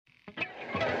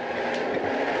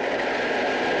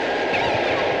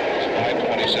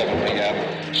7 p.m.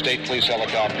 State police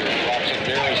helicopter drops it.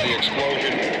 There is the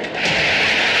explosion.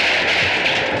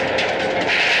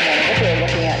 What we're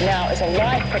looking at now is a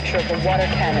live picture of the water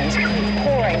cannons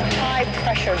pouring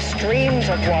high-pressure streams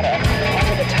of water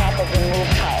onto the top of the Move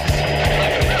house.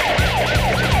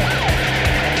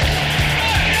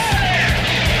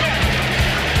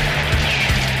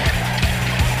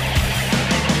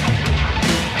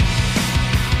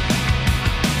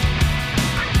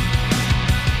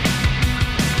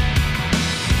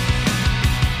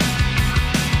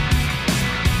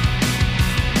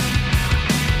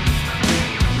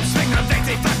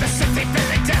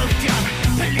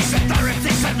 Police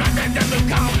authorities surrounding the Move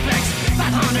complex.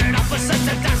 500 officers,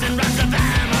 1,000 rounds of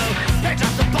ammo. They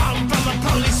dropped the bomb from a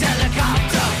police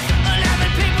helicopter.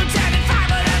 11 people dead and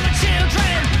 5 of them are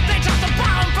children. They dropped the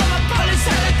bomb from a police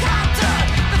helicopter.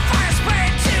 The fire spread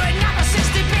to another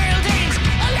 60 buildings.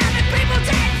 11 people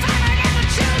dead, 5 of them are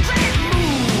children.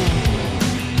 Move.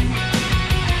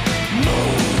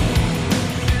 Move.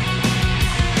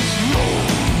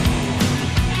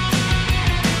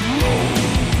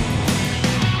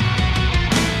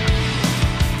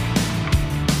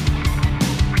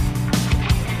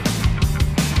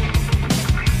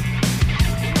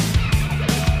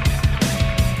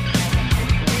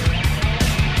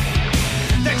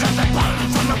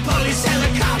 Police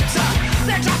helicopter.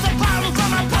 They dropped the bomb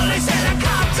from a police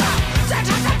helicopter. They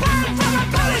dropped the bomb from a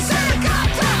police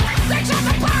helicopter. They dropped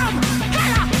the bomb.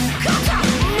 Helicopter.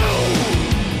 Move.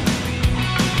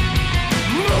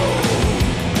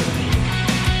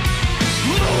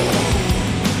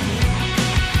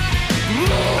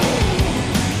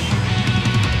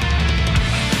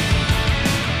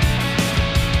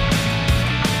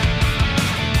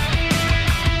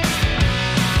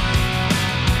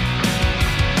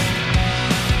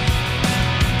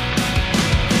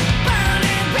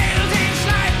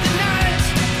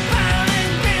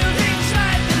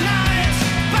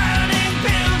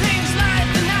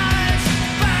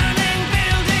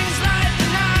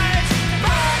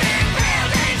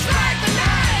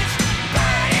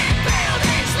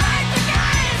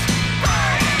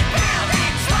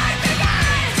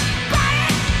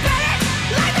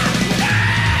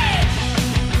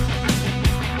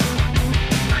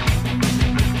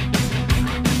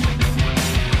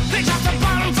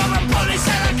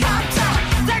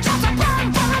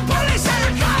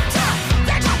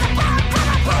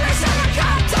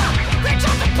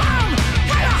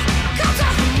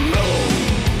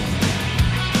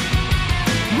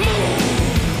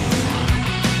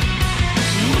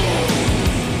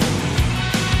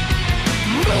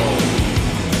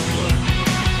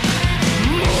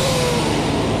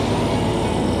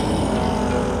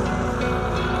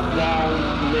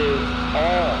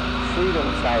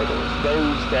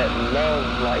 Those that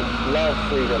love life, love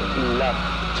freedom enough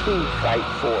to fight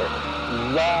for it.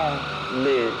 Long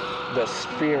live the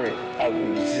spirit of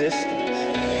resistance.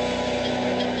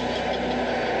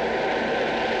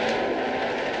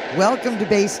 Welcome to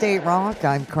Bay State Rock.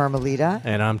 I'm Carmelita.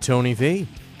 And I'm Tony V.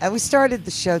 And we started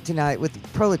the show tonight with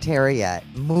Proletariat.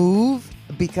 Move,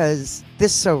 because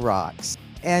this so rocks.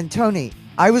 And Tony,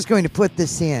 I was going to put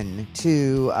this in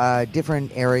to a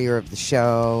different area of the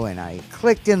show, and I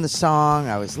clicked in the song,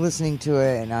 I was listening to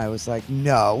it, and I was like,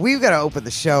 no, we've got to open the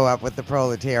show up with the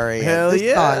Proletariat. Hell this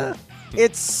yeah. song,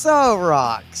 it so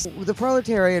rocks. The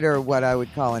Proletariat are what I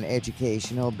would call an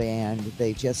educational band.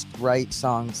 They just write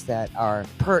songs that are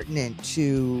pertinent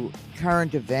to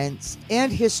current events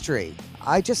and history.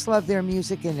 I just love their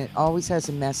music, and it always has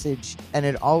a message, and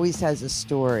it always has a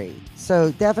story.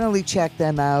 So definitely check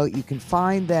them out. You can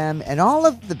find them and all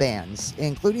of the bands,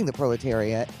 including the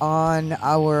Proletariat, on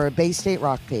our Bay State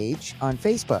Rock page on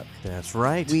Facebook. That's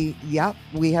right. We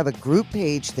have a group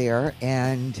page there,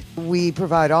 and we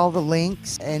provide all the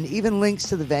links and even links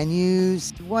to the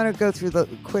venues. You want to go through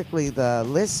quickly the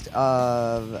list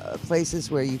of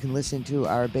places where you can listen to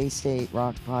our Bay State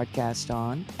Rock podcast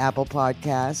on: Apple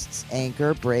Podcasts,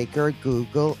 Anchor, Breaker,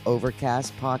 Google,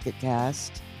 Overcast, Pocket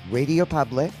Cast, Radio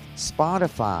Public,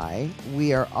 Spotify.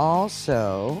 We are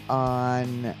also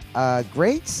on a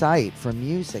great site for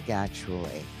music,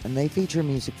 actually, and they feature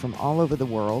music from all over the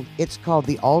world. It's called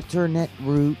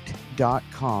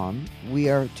thealternateroute.com. We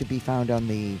are to be found on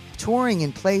the Touring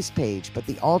in Place page, but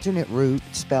the Alternate Route,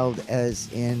 spelled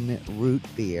as in root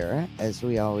beer, as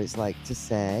we always like to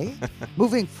say.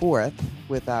 Moving forth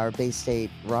with our Bay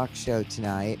State Rock show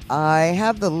tonight, I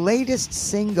have the latest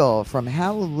single from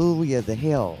Hallelujah the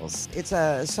Hills. It's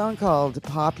a song called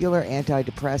Popular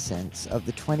Antidepressants of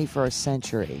the 21st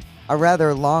Century. A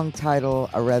rather long title,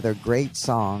 a rather great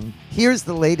song. Here's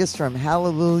the latest from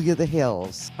Hallelujah the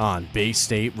Hills on Bay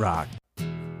State Rock.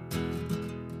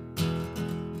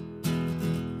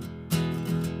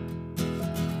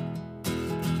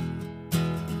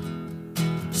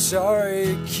 sorry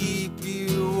to keep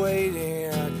you waiting,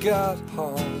 I got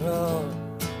hung up.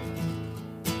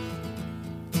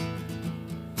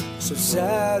 So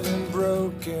sad and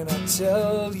broken, I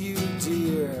tell you,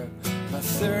 dear, my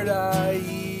third eye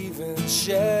even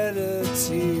shed a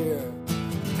tear.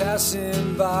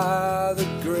 Passing by the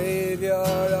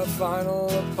graveyard of final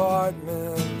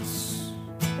apartments,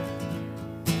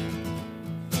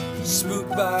 spooked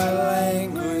by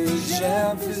language,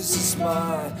 emphasis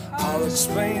mine. I'll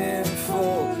explain in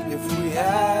full if we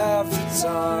have the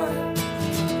time.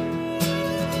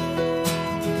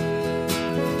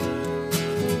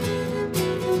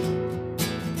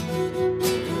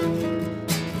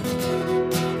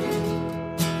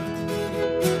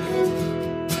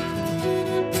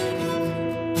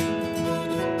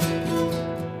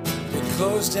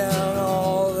 Closed down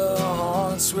all the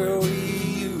haunts where we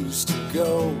used to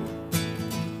go.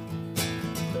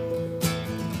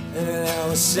 And now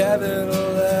a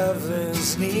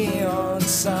 7-Eleven's neon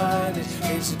sign, it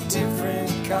makes a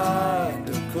different kind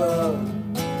of glow.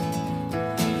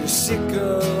 You're sick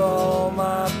of all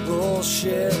my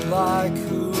bullshit, like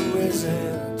who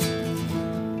isn't?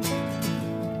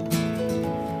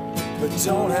 But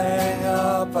don't hang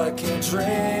up, I can't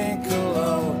drink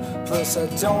alone. Plus I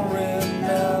don't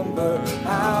remember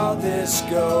how this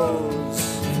goes.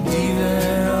 And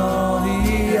even all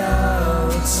the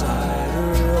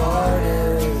outsider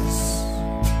artists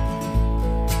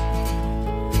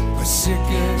are sick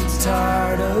and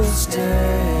tired of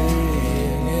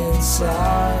staying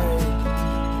inside.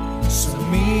 So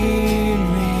meet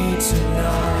me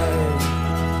tonight,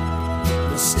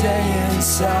 we'll stay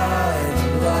inside the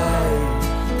light.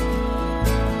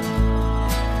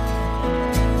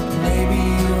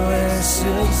 We're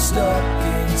still stuck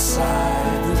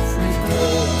inside the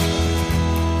prequel.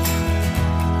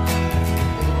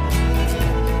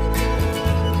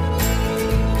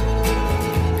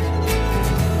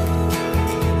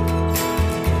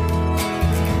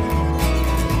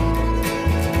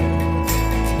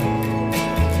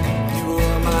 You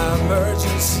were my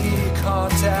emergency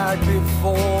contact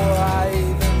before I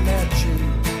even met you.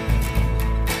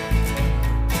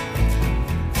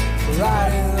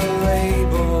 Writing the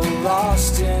label,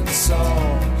 lost in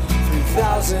song.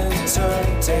 3,000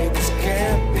 turntables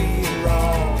can't be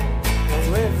wrong.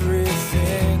 Now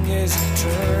everything is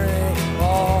turning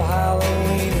all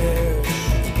Halloweenish.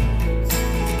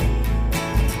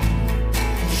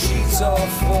 Sheets all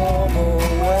formal,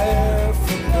 wear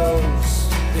for ghosts.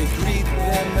 They greet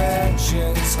their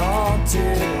mansions,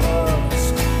 haunted homes.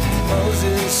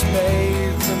 Moses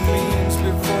made the memes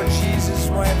before Jesus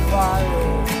went viral.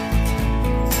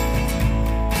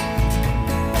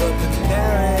 But the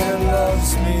narrator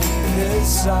loves me,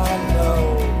 this I know,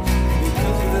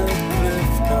 because the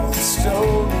cliff notes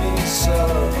told me so.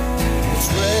 It's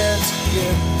rare to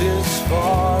get this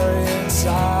far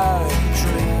inside a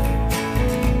dream.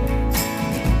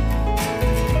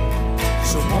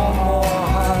 So one more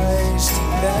heist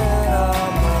and then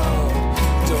I'm out.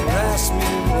 Don't ask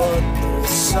me what the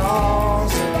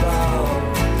song's about.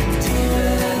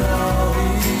 Even all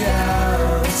the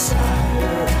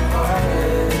outsider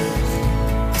artists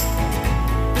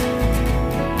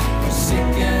are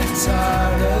sick and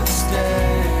tired of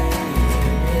staying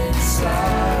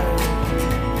inside.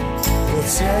 We'll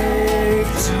take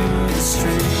to the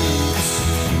streets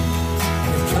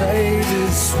and play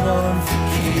this one for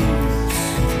keeps.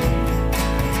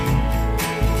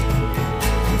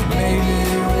 Maybe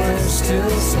we're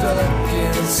still stuck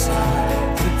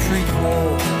inside the prequel.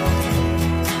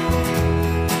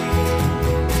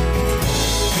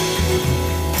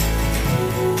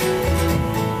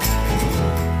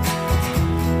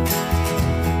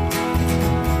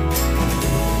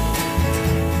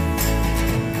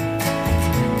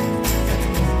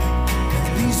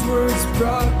 These words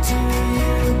brought to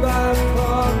you by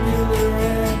popular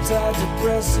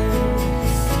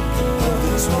antidepressants of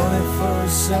the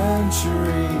 21st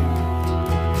century,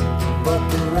 but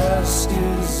the rest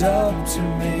is up to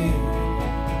me.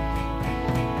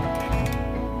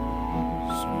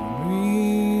 So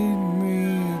meet me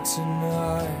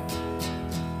tonight,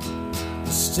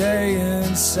 stay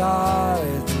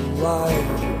inside the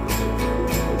light.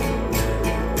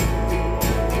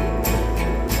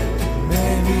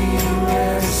 Maybe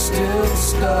we're still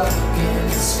stuck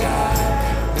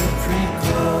inside the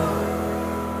prequel.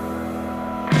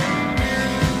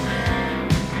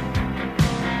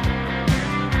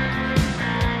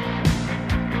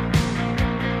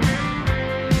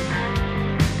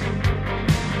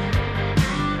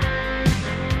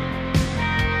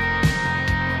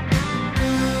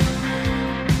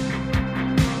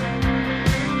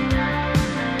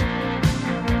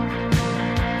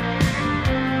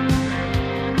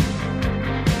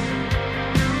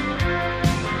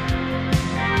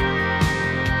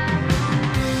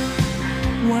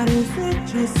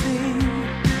 you see?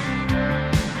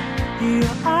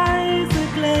 Your eyes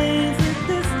aglaze with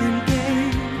distant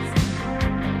gaze,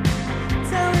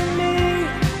 telling me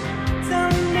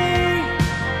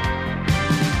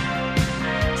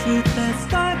truth that's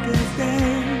dark as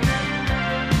day.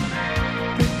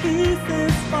 The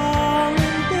pieces fall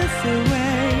in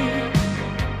disarray,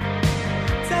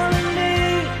 telling me,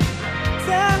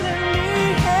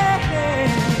 hey, hey.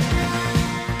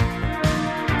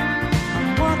 I'm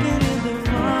walking in the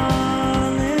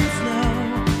falling snow.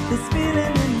 This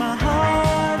feeling in my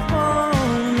heart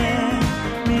won't let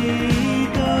me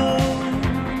go.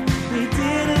 We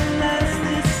didn't last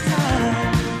this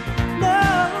time, no.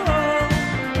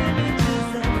 Images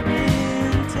of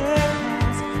winter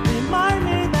past remind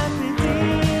me that we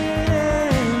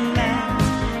didn't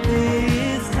last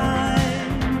this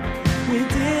time. We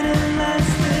didn't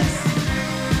last this.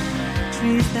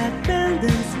 Trees that bend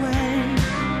and sway,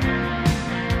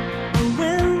 a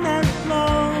wind that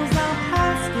blows our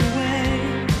past away,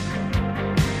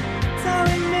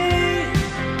 telling me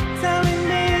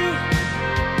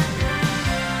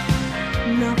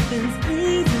nothing's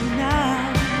easy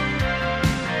now.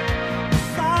 A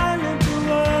silent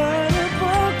word, a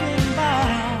broken bow,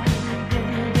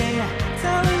 yeah.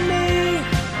 Telling me,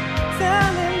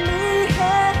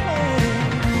 hey, hey.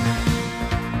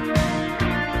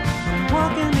 I'm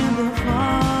walking in the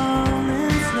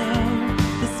falling snow.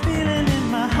 This feeling in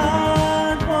my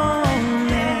heart won't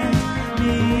let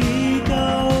me go.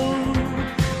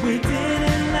 We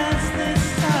didn't last this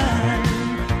time,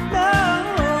 no.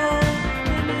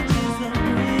 Images of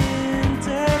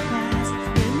winter past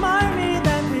remind me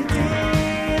that we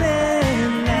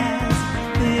didn't last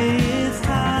this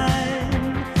time.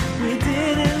 We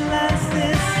didn't last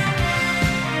this.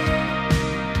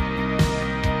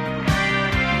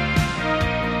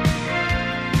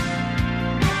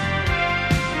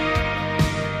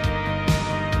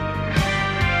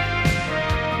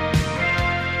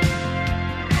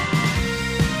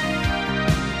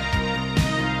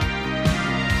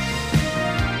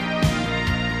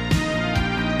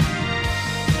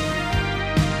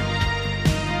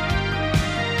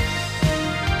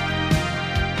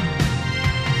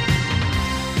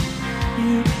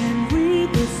 You can read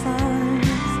the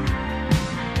signs,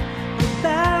 a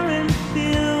barren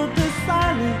field, the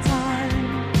silent time,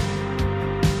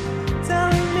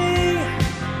 telling me,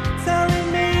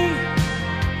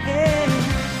 hey,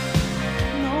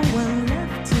 no one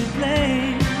left to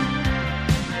blame.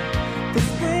 The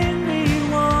spring we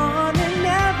wanted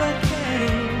never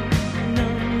came, no,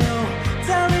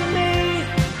 telling me,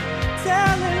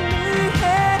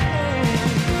 hey,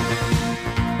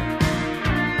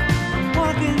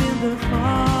 walking in the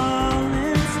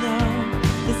falling snow.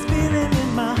 This feeling in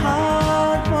my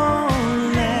heart won't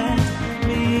let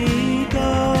me go.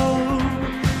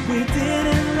 We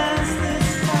didn't last this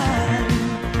time,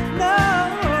 no.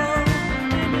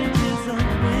 Images of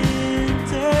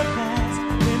winter past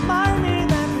remind me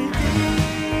that we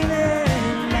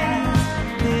didn't last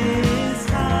this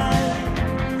time.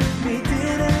 We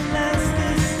didn't last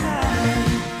this time,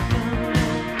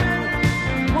 no.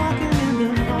 Walking in the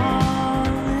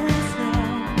falling snow.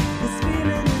 This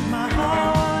feeling in my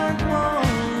heart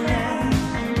won't let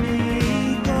me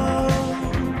go.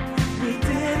 We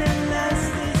didn't last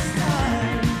this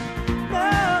time, no.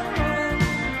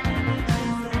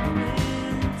 Images of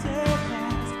winter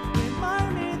past remind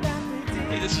me that we didn't.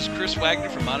 Hey, this is Chris Wagner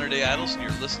from Modern Day Idols, and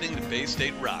you're listening to Bay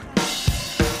State Rock.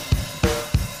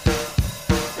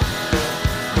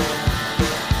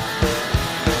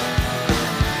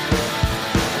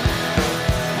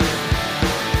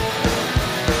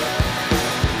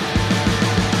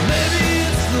 Maybe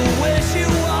it's the way she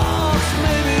walks,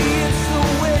 maybe it's the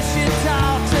way she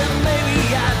talks, and maybe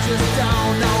I just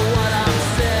don't know what I'm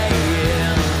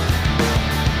saying.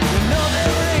 You know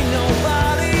there ain't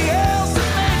nobody else that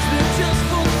makes me just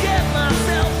forget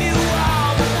myself. You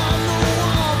are the one,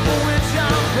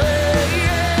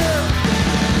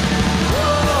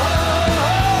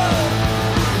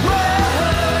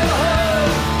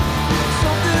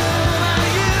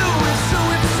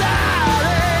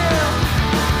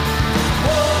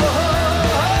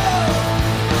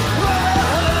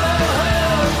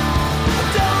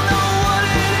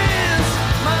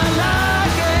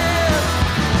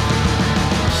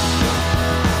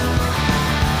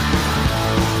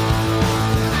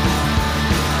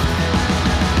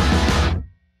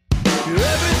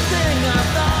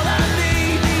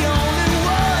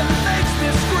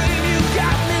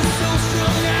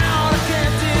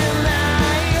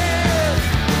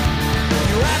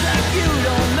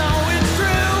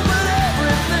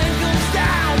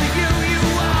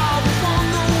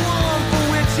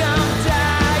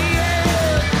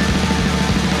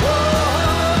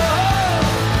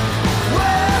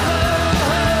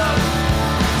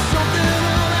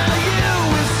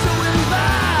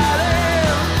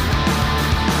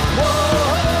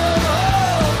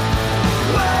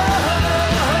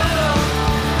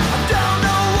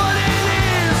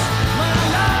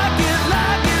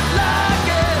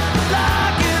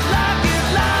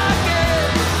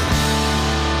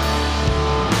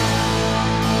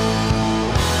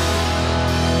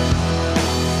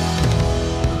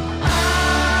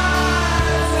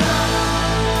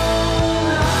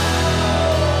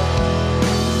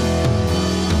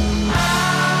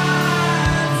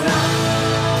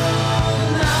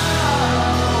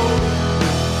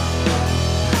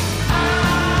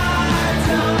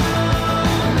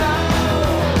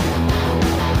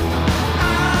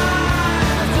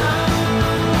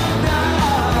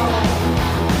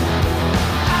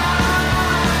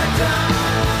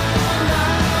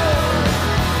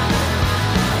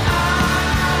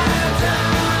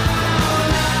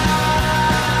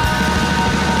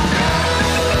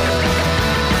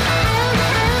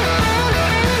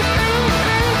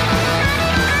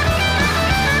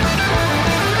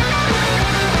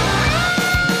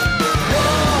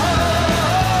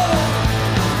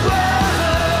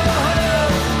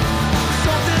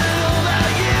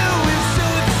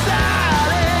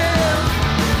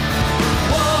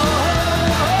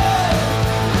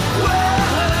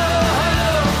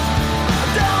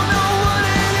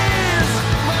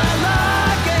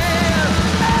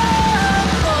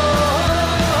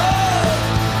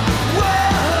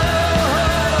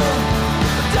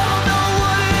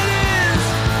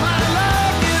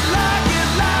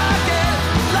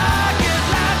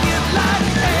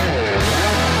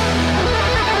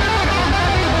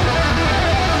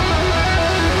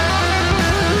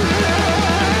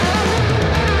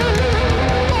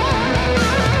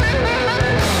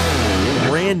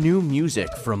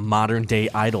 music from modern day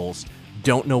idols.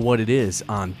 Don't Know What It Is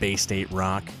on Bay State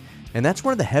Rock. And that's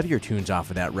one of the heavier tunes off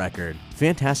of that record.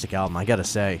 Fantastic album, I gotta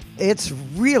say. It's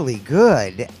really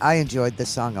good. I enjoyed the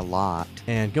song a lot.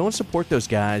 And go and support those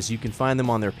guys. You can find them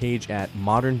on their page at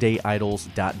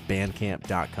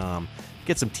moderndayidols.bandcamp.com.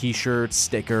 Get some t-shirts,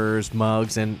 stickers,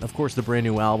 mugs, and of course the brand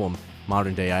new album,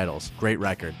 Modern Day Idols. Great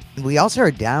record. We also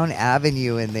heard Down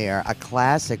Avenue in there, a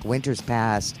classic, Winters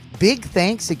Past. Big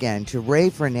thanks again to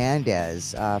Ray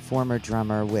Fernandez, former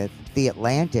drummer with the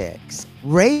Atlantics.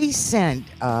 Ray sent,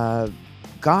 I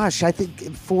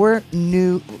think 4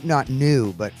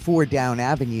 Down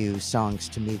Avenue songs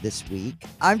to me this week.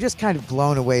 I'm just kind of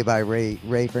blown away by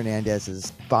Ray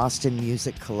Fernandez's Boston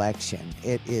music collection.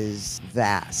 It is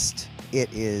vast.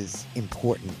 It is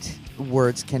important.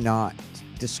 Words cannot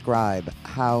describe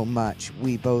how much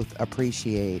we both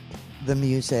appreciate the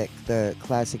music, the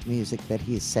classic music that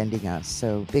he is sending us.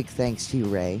 So big thanks to you,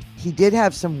 Ray. He did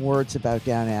have some words about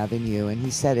Down Avenue, and he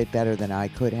said it better than I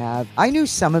could have. I knew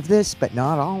some of this, but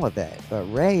not all of it. But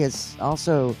Ray is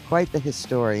also quite the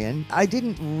historian. I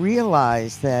didn't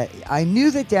realize that. I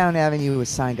knew that Down Avenue was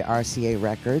signed to RCA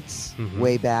Records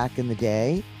way back in the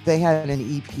day. They had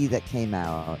an EP that came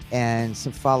out and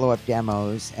some follow-up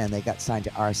demos, and they got signed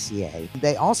to RCA.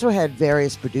 They also had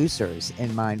various producers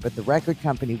in mind, but the record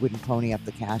company wouldn't pony up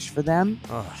the cash for them.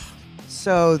 Ugh.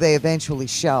 So they eventually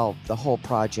shelved the whole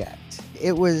project.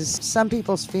 It was some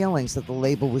people's feelings that the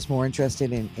label was more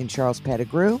interested in Charles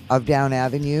Pettigrew of Down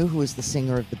Avenue, who was the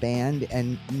singer of the band,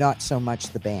 and not so much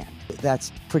the band.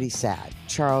 That's pretty sad.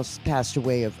 Charles passed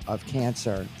away of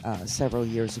cancer several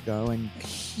years ago, and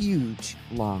huge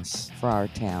loss for our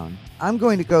town. I'm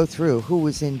going to go through who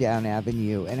was in Down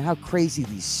Avenue and how crazy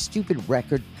these stupid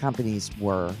record companies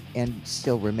were and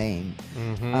still remain.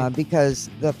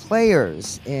 Because the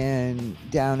players in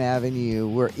Down Avenue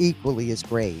were equally as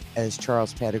great as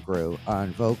Charles Pettigrew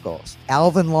on vocals.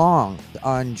 Alvin Long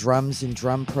on drums and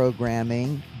drum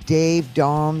programming. Dave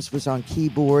Doms was on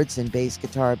keyboards and bass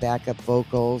guitar backup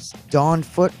vocals. Don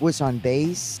Foote was on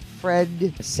bass.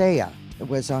 Fred Saya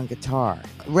was on guitar.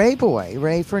 Ray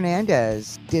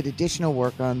Fernandez did additional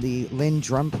work on the Lynn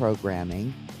drum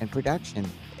programming and production.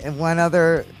 And one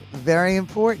other very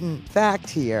important fact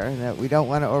here that we don't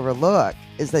want to overlook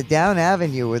is that Down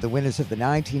Avenue were the winners of the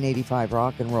 1985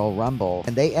 Rock and Roll Rumble,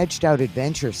 and they edged out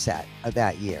Adventure Set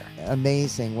that year.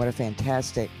 Amazing. What a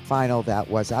fantastic final that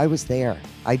was. I was there.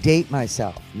 I date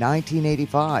myself.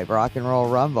 1985 Rock and Roll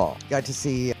Rumble. Got to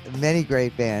see many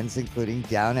great bands, including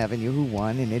Down Avenue, who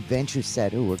won, and Adventure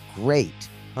Set, who were great.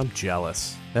 I'm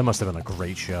jealous. That must have been a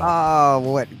great show.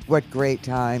 Oh, what great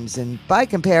times. And by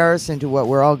comparison to what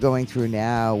we're all going through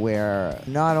now, where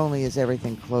not only is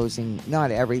everything closing, not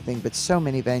everything, but so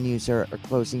many venues are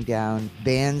closing down.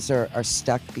 Bands are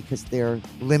stuck because they're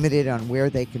limited on where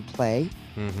they can play.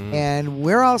 And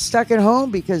we're all stuck at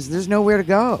home because there's nowhere to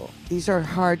go. These are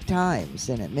hard times,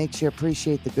 and it makes you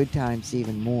appreciate the good times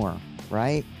even more,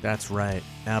 right? That's right.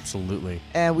 Absolutely.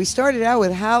 And we started out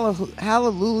with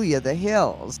Hallelujah, The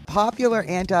Hills. Popular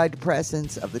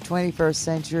antidepressants of the 21st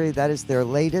century. That is their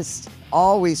latest.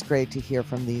 Always great to hear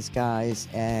from these guys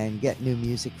and get new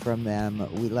music from them.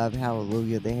 We love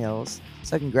Hallelujah, The Hills.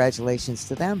 So congratulations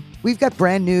to them. We've got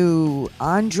brand new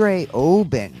Andre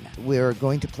Obin. We're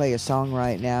going to play a song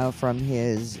right now from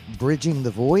his Bridging the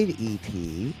Void EP.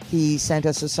 He sent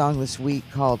us a song this week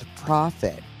called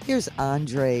Prophet. Here's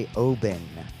Andre Obin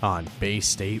on Bay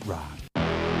State Rock.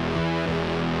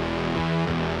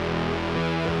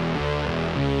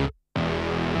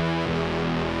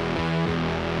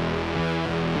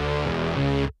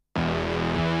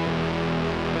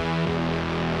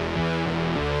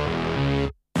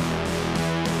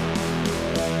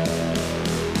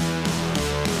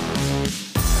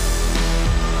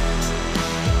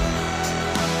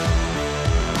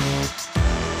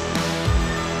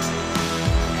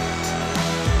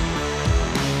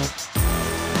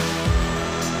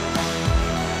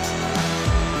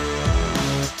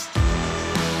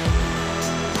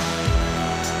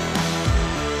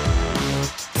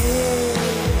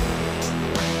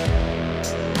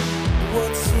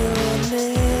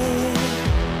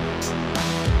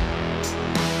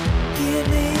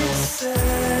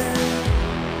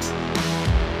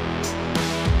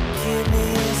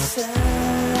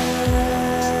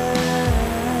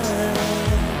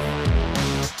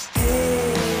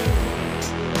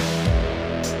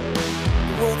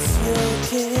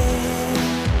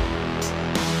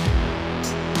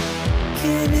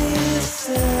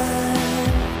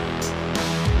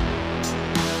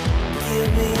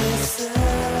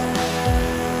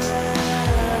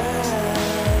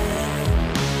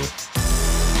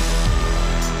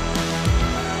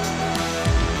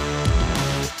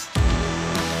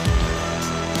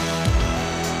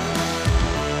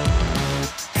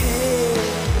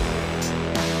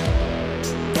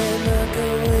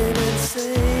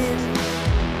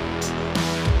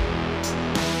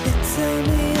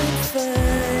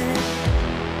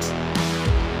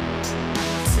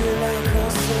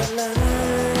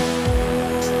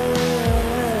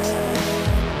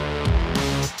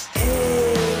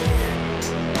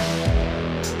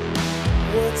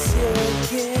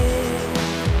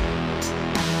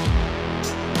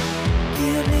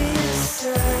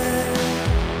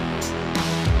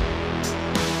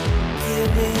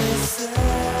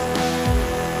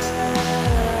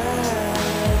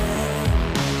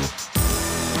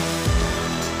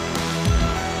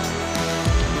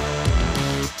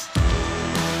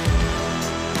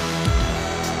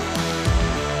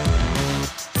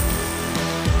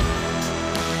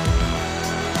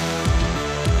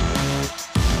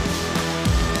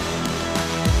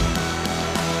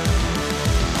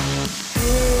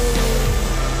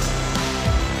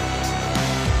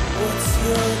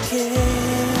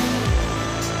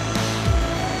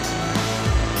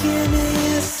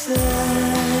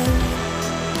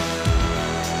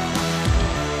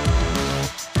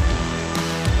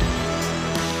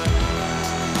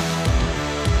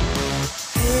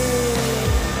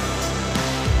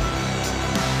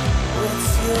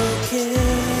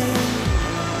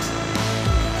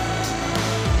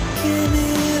 give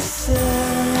me a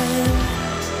sign.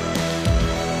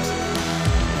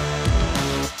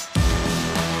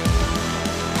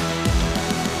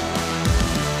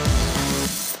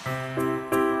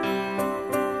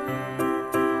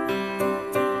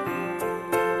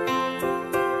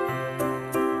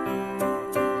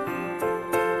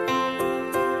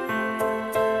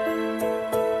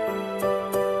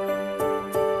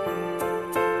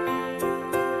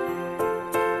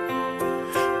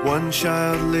 One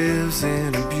child lives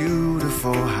in a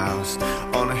beautiful house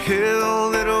on a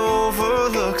hill that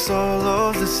overlooks all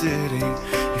of the city.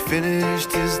 He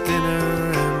finished his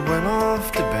dinner and went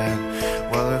off to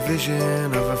bed while a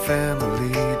vision of a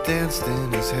family danced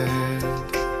in his head.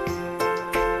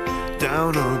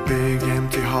 Down a big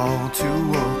empty hall to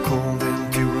a cold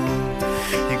empty room,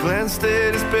 he glanced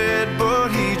at his bed but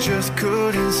he just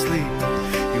couldn't sleep.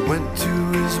 He went to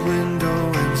his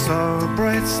window and saw a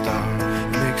bright star.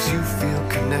 Makes you feel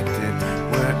connected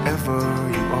wherever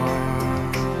you are.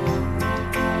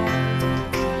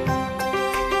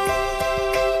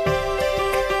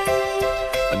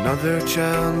 Another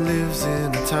child lives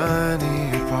in a tiny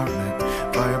apartment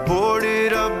by a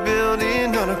boarded up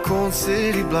building on a cold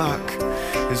city block.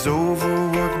 His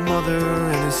overworked mother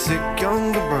and his sick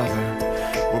younger brother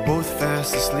were both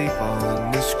fast asleep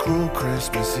on this cruel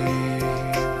Christmas Eve.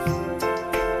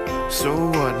 So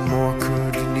what more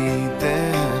could you need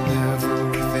than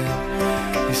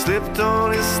everything? He slipped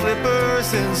on his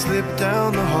slippers and slipped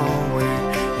down the hallway.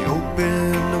 He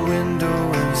opened the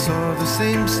window and saw the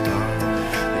same star,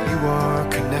 that you are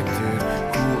connected,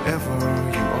 whoever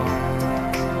you are.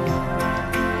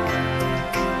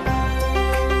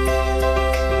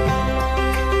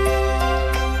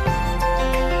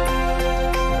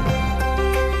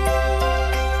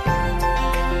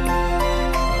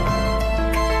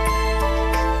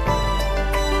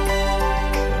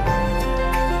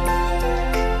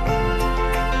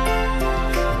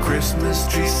 Christmas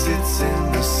tree sits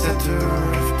in the center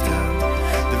of town.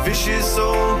 The vicious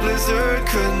old blizzard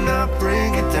could not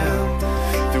bring it down.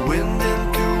 Through wind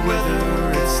and through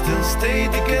weather, it still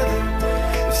stayed together.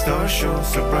 The stars shone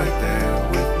so bright there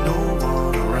with no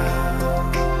one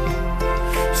around.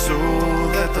 So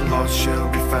that the lost shall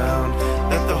be found,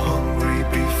 that the hungry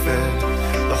be fed,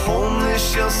 the homeless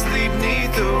shall sleep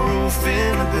neath the roof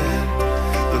in a bed.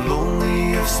 The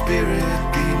lonely of spirit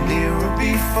be near or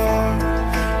be far.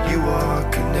 You are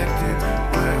connected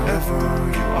wherever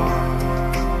you are.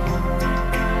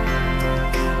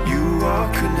 You are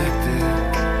connected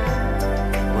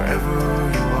wherever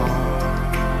you are.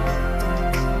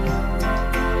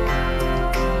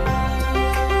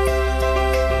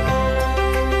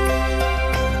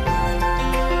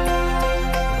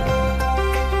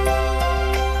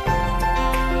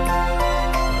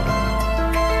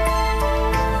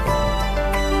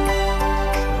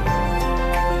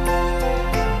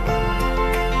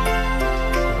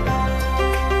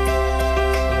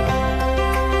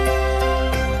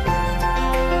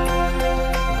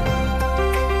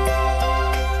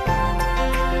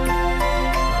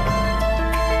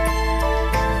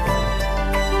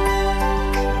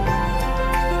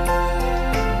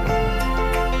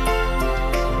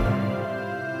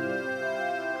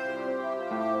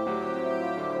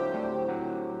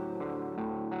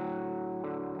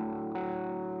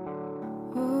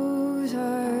 Those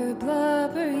are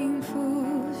blubbering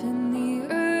fools, and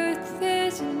the earth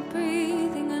isn't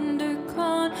breathing under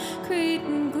concrete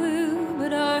and glue.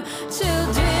 But our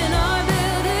children are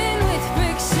building with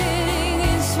bricks sitting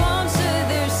in swamps of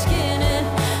their skin, and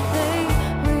they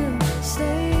will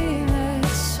stay like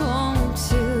swamp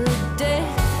till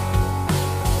death.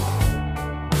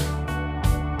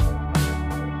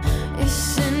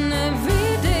 It's an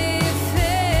everyday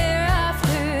affair.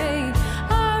 After 8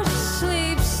 hours of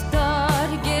sleep, start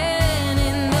again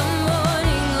in the morning.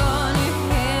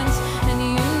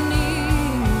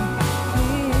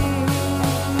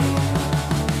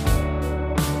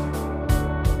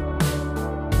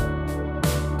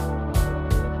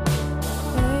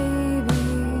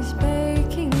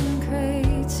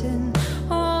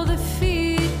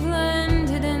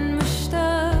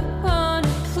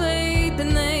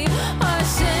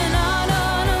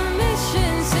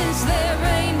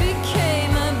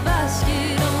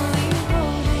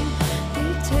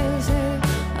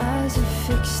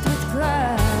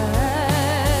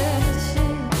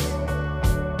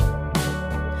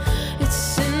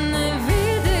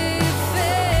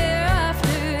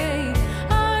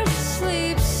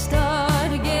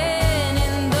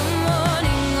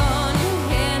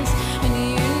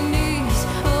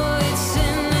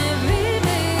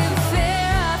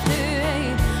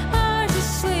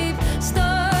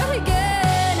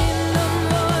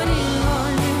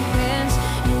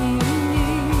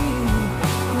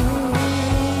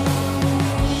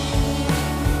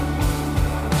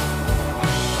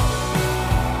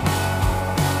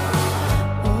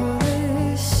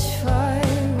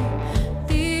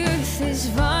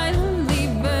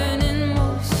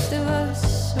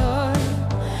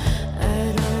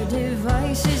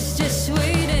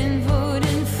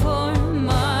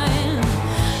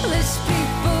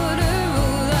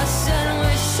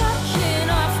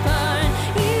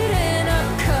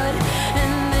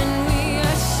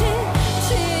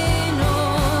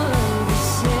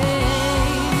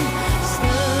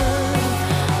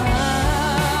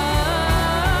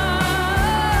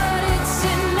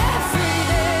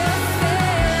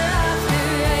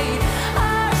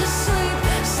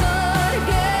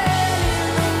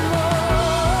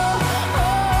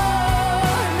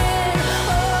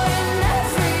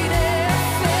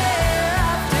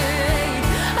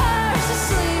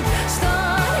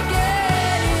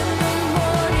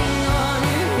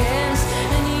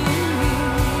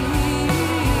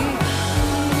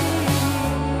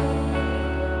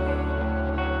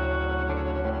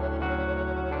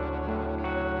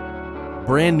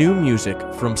 brand new music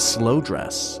from Slow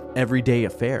Dress, Everyday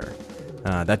Affair.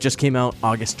 That just came out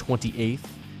August 28th,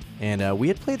 and we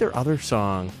had played their other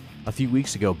song a few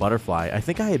weeks ago, Butterfly. I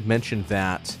think I had mentioned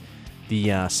that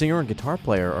the singer and guitar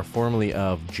player are formerly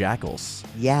of Jackals.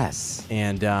 Yes.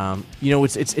 And,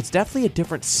 it's definitely a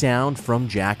different sound from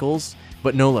Jackals,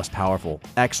 but no less powerful.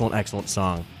 Excellent, excellent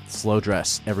song. Slow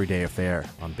Dress, Everyday Affair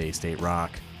on Bay State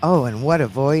Rock. Oh, and what a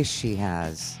voice she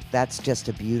has. That's just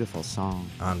a beautiful song.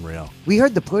 Unreal. We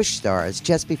heard the Push Stars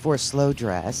just before Slow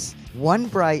Dress, One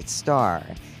Bright Star.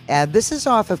 And this is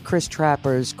off of Chris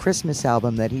Trapper's Christmas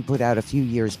album that he put out a few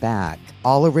years back.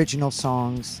 All original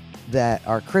songs that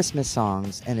are Christmas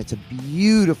songs, and it's a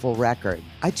beautiful record.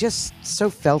 I just so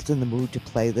felt in the mood to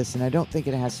play this, and I don't think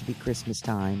it has to be Christmas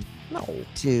time. No.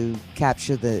 To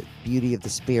capture the beauty of the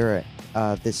spirit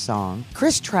of this song.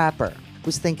 Chris Trapper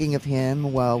was thinking of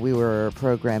him while we were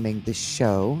programming this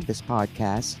show, this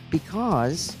podcast,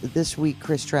 because this week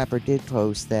Chris Trapper did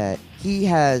post that he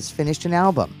has finished an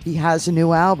album. He has a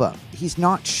new album. He's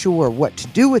not sure what to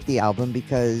do with the album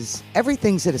because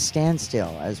everything's at a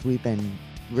standstill, as we've been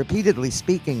repeatedly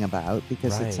speaking about,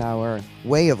 because it's our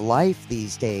way of life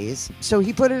these days. So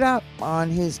he put it up on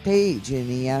his page and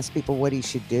he asked people what he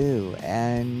should do,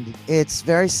 and it's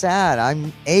very sad.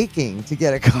 I'm aching to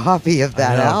get a copy of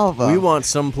that album. We want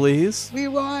some, please. We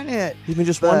want it. Even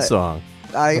just one song.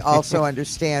 I also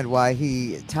understand why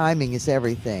timing is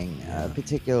everything,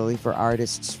 particularly for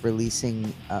artists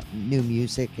releasing new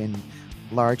music and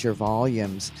larger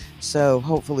volumes. So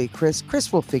hopefully Chris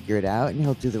will figure it out and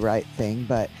he'll do the right thing.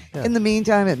 But in the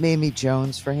meantime, it made me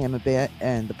Jones for him a bit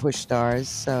and the Push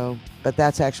Stars. But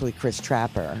that's actually Chris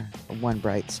Trapper, One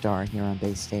Bright Star here on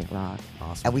Bay State Rock.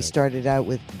 Awesome. And we started out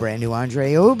with brand new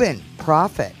Andre Obin.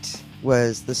 Prophet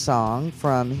was the song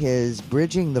from his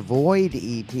Bridging the Void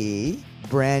EP.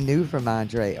 Brand new from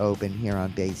Andre Obin here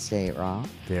on Bay State Rock.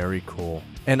 Very cool.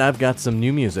 And I've got some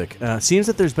new music. Seems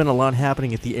that there's been a lot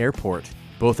happening at the airport,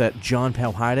 both at John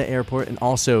Powhida Airport and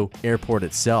also airport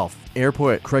itself.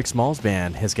 Airport Craig Small's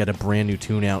band has got a brand new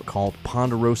tune out called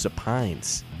Ponderosa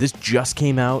Pines. This just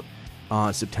came out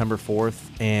on September 4th,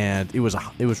 and it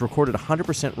was recorded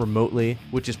 100% remotely,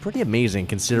 which is pretty amazing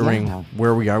considering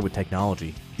where we are with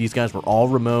technology. These guys were all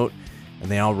remote, and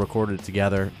they all recorded it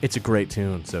together. It's a great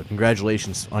tune, so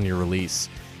congratulations on your release.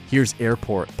 Here's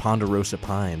Airport, Ponderosa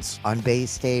Pines. On Bay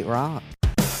State Rock.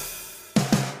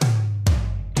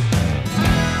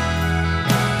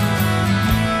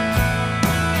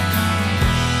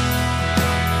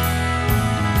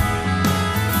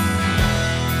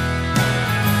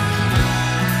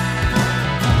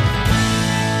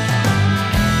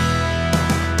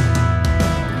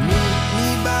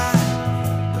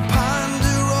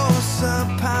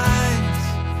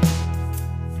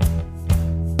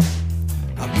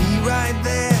 Right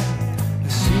there,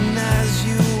 as soon as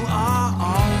you are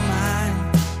all mine.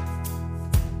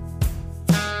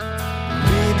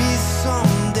 Maybe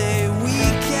someday we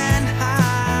can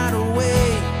hide away,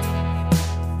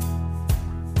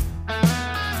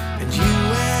 and you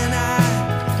and I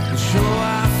can show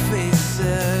our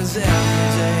faces every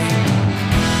day.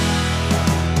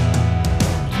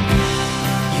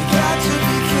 You got to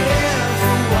be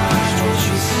careful, watch what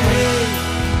you say.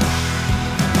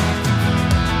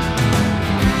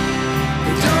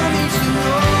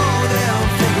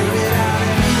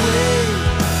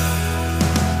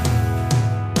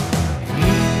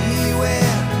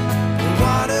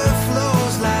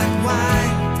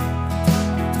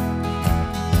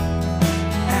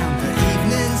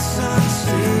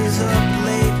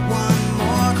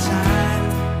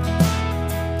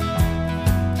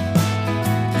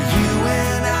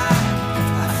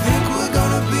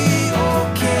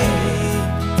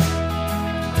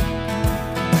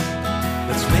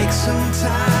 Some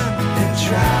time and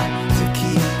try to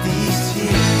keep these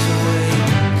tears away.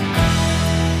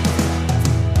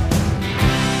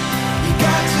 You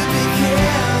got to be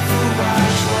careful,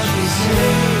 watch what you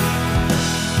say,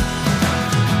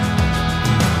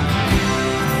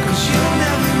 'cause you'll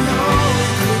never know,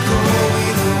 it could go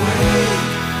either way.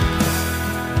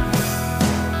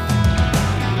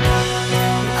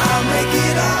 I'll make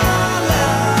it all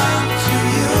up to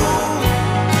you.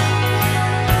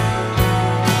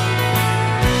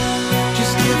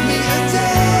 Just give me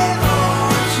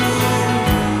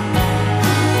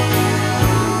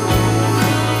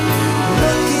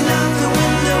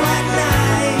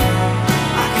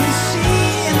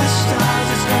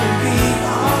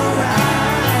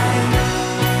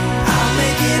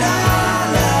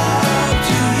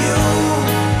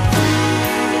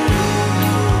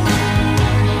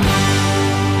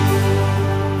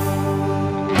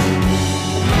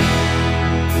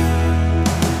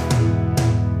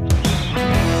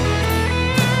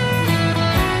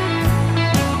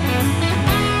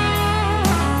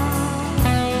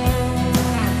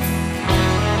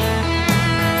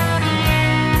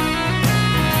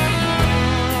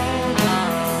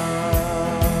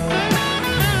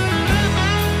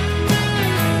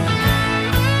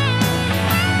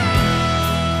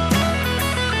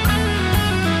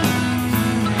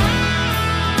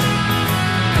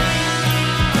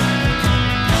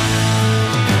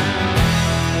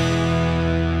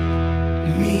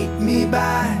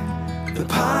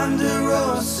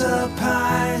closer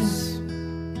pines.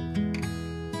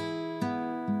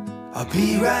 I'll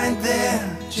be right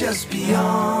there, just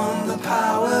beyond the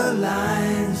power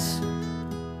lines.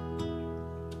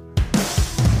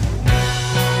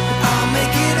 I'll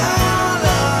make it all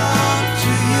up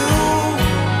to you.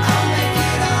 I'll make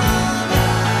it all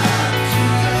up to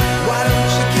you. Why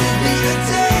don't you give me a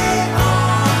day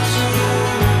or two?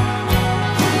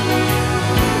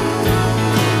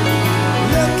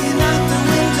 Looking out the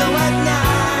window at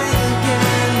night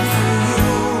again for you.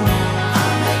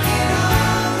 I'll make it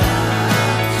all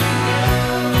up to you.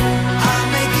 I'll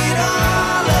make it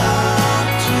all up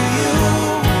to you.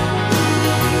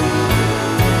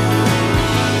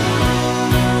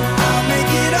 I'll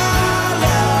make it all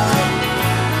up.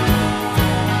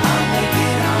 I'll make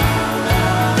it all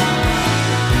up.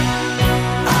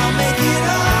 I'll make it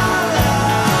all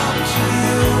up to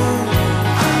you.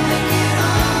 I'll make it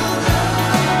all up.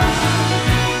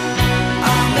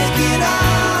 I'll make it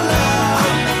all up.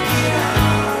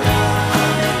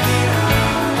 I'll make it all up.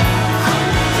 I'll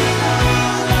make it all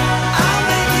up. I'll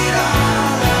make it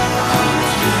all up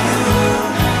to you.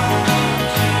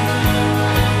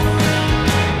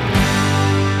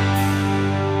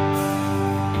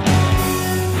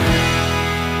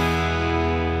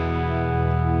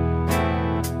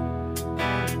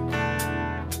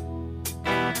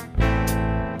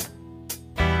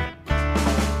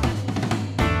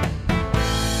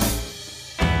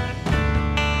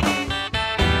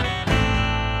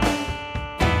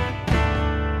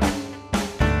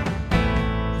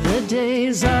 The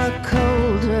days are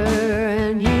colder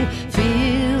and you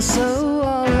feel so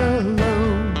all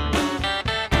alone.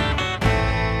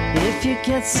 If you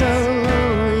get so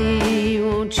lonely,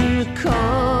 won't you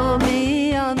call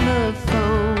me on the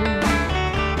phone?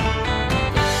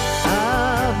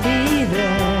 I'll be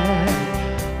there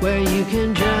where you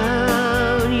can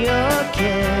drown your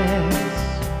cares.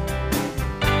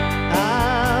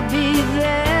 I'll be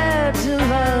there to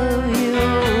love you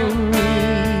only.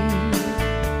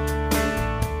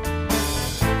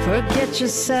 Forget your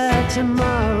sad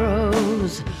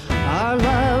tomorrows. Our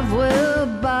love will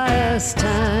buy us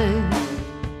time.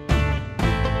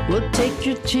 We'll take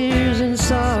your tears and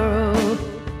sorrow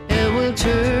and we'll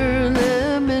turn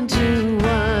them into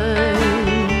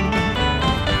wine.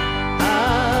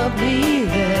 I'll be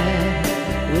there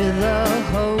with a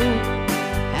hope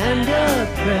and a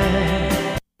prayer.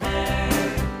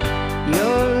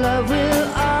 Your love will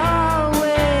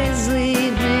always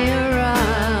lead me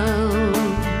around.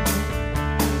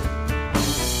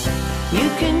 You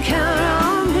can count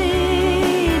on me,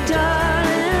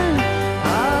 darling.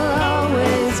 I'll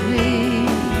always be.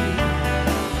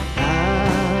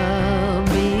 I'll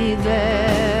be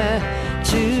there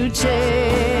to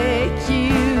take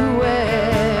you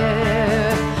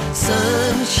where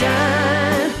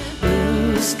sunshine,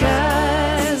 blue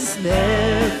skies,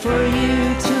 there for you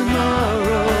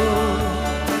tomorrow.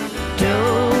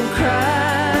 Don't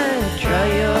cry, dry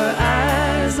your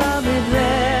eyes. I'll be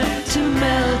there to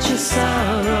melt your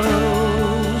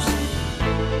sorrows.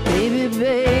 Baby,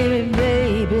 baby,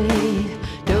 baby,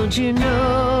 don't you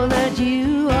know that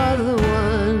you are the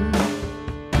one?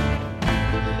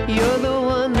 You're the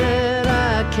one that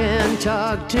I can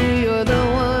talk to. You're the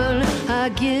one I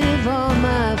give all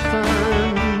my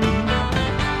fun.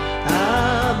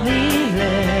 I'll be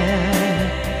there.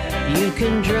 You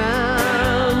can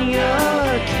drown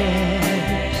your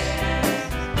cares.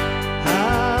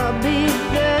 I'll be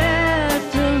there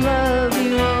to love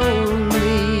you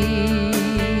only.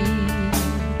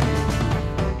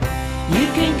 You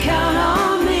can count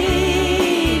on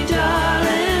me,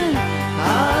 darling.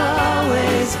 I'll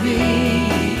always be.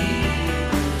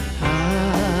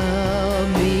 I'll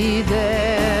be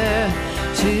there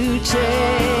to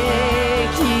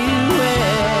take you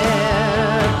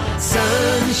where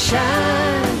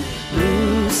sunshine,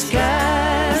 blue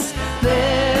skies,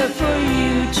 there for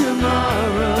you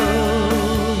tomorrow.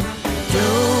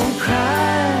 Don't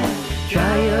cry,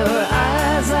 dry your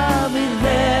eyes. I'll be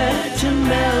there to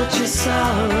melt your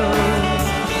sorrows.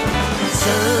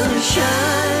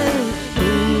 Sunshine,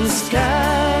 blue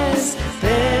skies,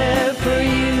 there for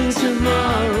you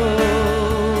tomorrow.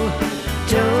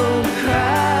 Don't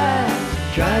cry,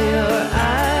 dry your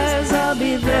eyes. I'll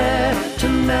be there to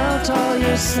melt all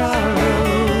your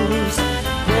sorrows.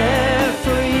 There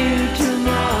for you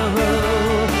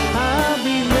tomorrow. I'll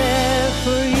be there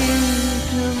for you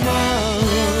tomorrow.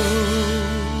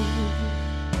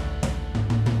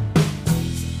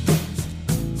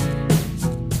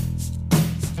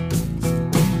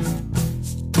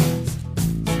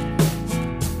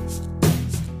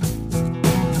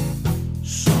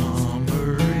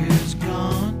 Summer is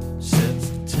gone,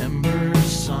 September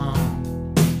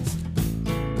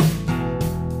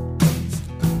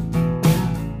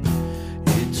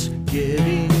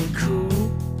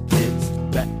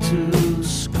to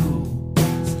school.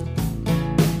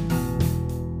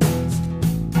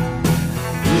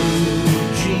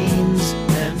 Blue jeans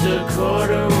and a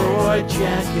corduroy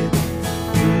jacket.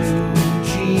 Blue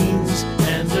jeans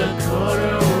and a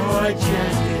corduroy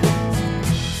jacket.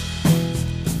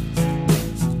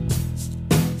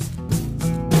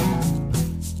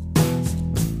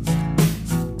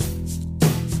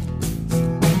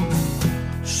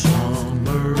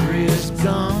 Summer is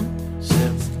gone,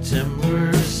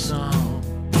 September song.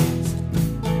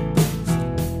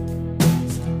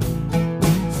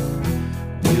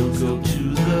 We'll go to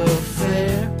the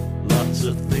fair, lots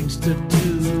of things to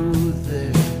do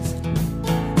there.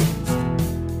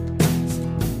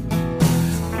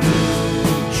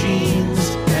 Blue jeans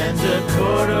and a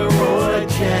corduroy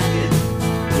jacket.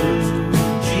 Blue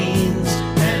jeans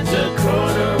and a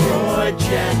corduroy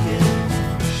jacket.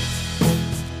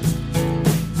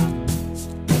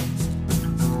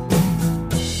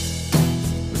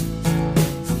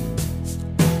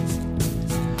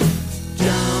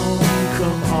 Down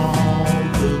come all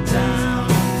the down,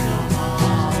 come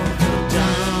all the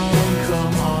down,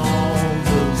 come all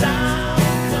the down,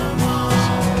 come all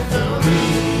the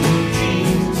blue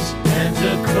jeans and a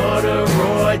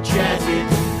corduroy jacket.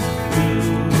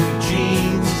 Blue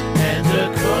jeans and a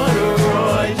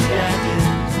corduroy jacket.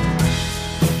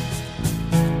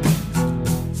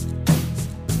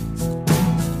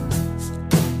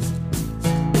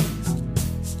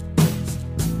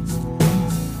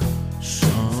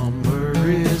 Summer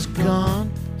is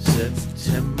gone,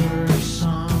 September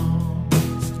song.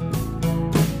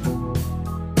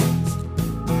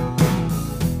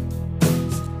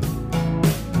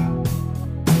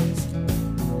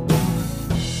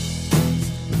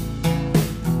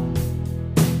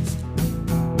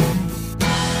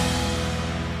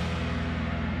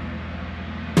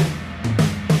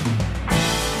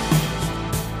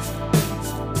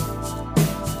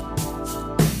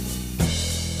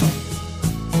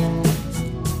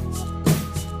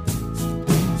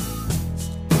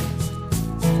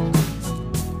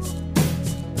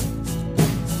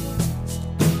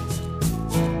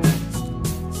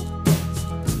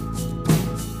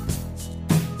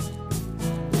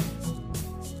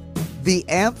 The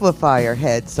Amplifier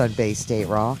Heads on Bay State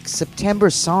Rock, September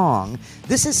Song.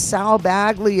 This is Sal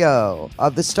Baglio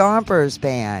of the Stompers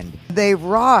Band. They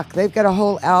rock. They've got a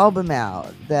whole album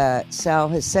out that Sal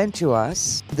has sent to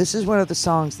us. This is one of the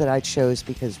songs that I chose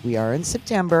because we are in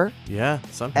September. Yeah,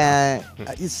 somehow. And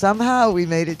somehow we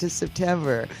made it to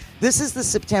September. This is the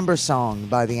September Song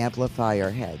by the Amplifier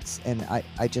Heads, and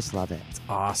I just love it. It's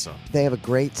awesome. They have a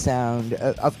great sound.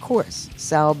 Of course,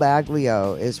 Sal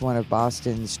Baglio is one of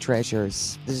Boston's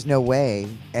treasures. There's no way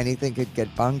anything could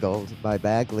get bungled by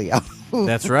Baglio.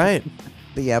 That's right.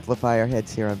 The Amplifier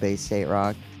Heads here on Bay State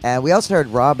Rock. And we also heard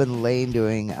Robin Lane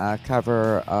doing a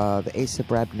cover of Asa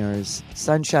Brebner's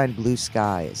Sunshine Blue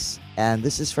Skies. And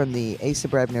this is from the Asa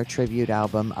Brebner tribute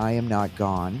album, I Am Not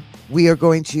Gone. We are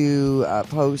going to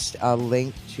post a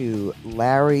link to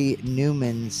Larry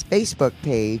Newman's Facebook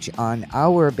page on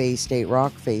our Bay State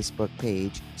Rock Facebook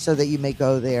page so that you may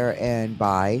go there and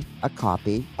buy a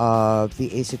copy of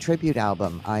the Asa tribute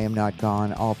album, I Am Not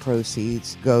Gone. All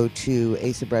proceeds go to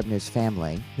Asa Brebner's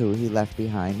family, who he left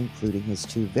behind, including his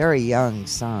two very young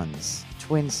sons,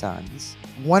 twin sons.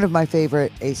 One of my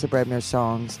favorite Asa Brebner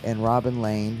songs, and Robin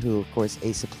Lane, who of course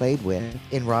Asa played with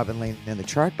in Robin Lane and the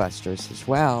Chartbusters as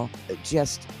well,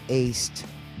 just aced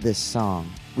this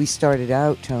song. We started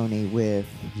out, Tony, with...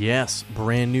 Yes,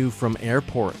 brand new from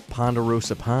Airport,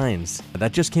 Ponderosa Pines.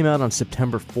 That just came out on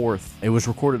September 4th. It was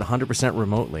recorded 100%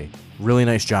 remotely. Really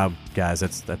nice job, guys.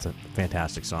 That's a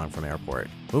fantastic song from Airport.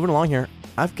 Moving along here,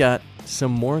 I've got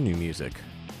some more new music.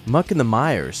 Muck and the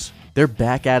Myers, they're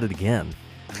back at it again.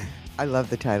 I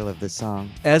love the title of this song.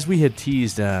 As we had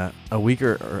teased a week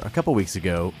or a couple weeks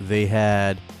ago, they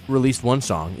had released one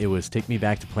song. It was Take Me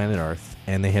Back to Planet Earth,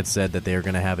 and they had said that they are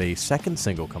going to have a second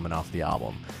single coming off the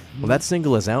album. Well, that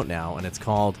single is out now, and it's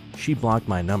called She Blocked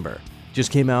My Number. Just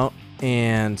came out,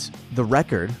 and the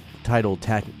record, titled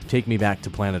Take Me Back to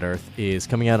Planet Earth, is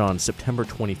coming out on September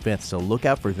 25th, so look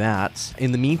out for that.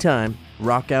 In the meantime,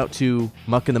 rock out to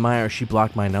Muck and the Myers, She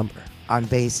Blocked My Number. On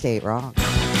Bay State Rock.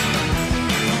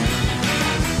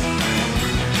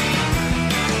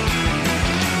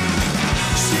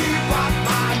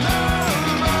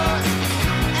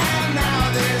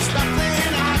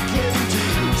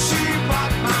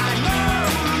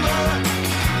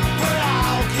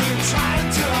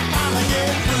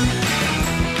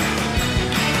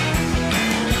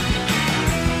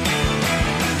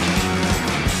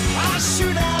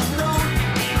 Should have known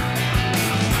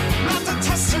not to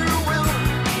test her will.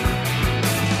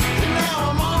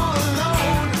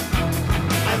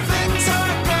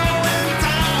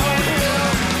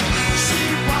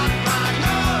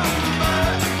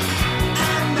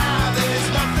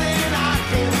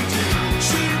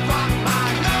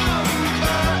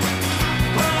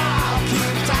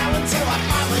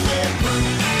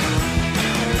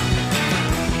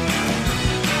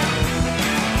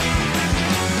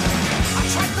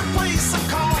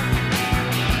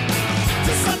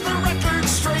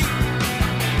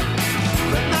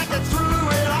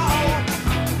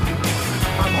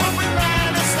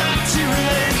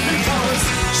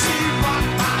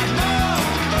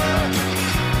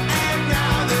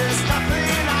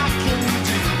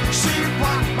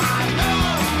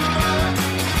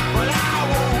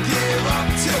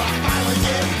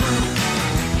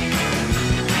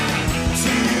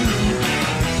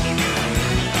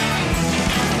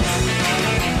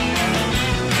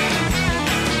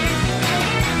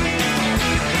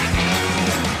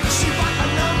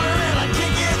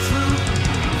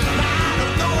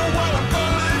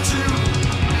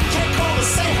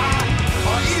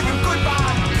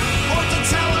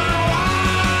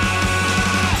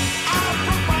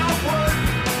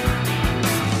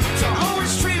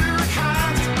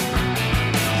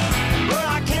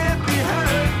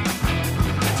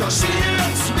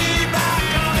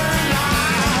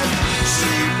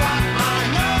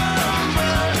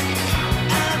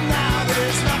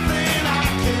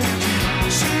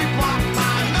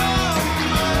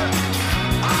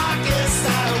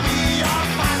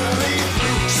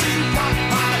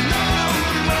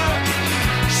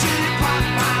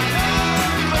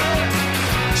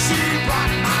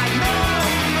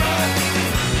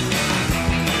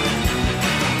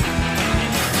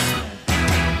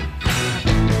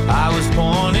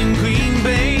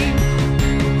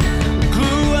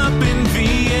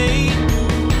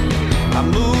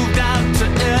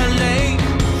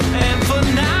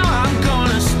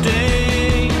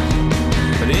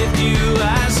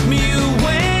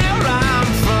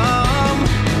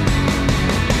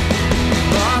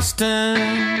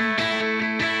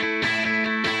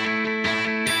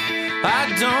 I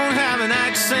don't have an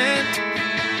accent,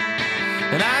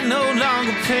 and I no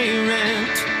longer pay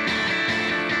rent.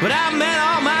 But I met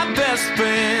all my best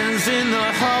friends in the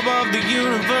hub of the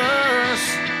universe.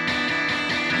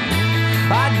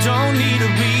 I don't need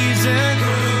a reason,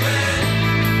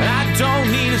 and I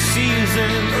don't need a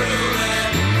season.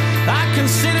 I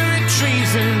consider it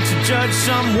treason to judge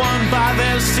someone by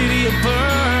their city of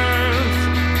birth.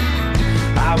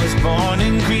 I was born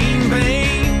in Green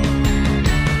Bay,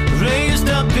 raised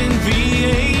up in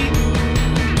VA.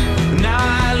 Now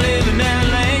I live in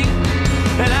LA,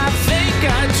 and I think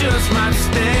I just might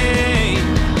stay.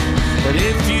 But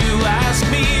if you ask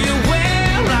me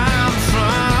where I'm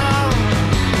from,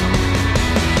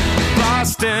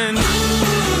 Boston,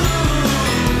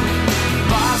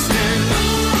 Boston,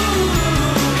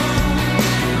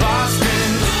 Boston,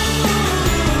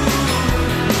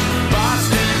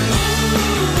 Boston,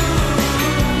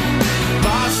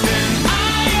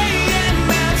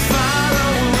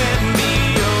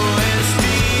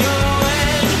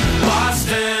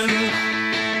 Boston.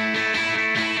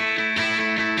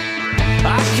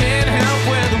 I can't help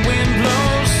where the wind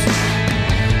blows,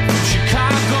 from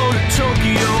Chicago to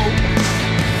Tokyo.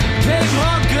 Played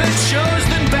more good shows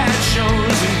than bad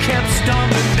shows and kept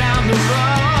stumbling down the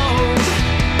road.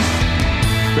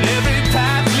 But every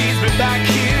path leads me back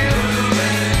here.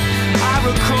 I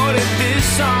recorded this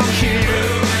song here.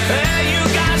 Hey, you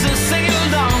guys are singing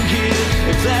along here.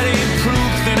 If that ain't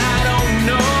proof, then I don't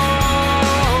know.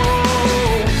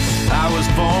 I was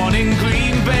born in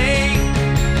Green Bay,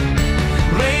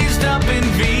 raised up in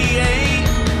VA.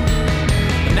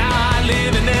 Now I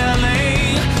live in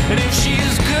LA, and if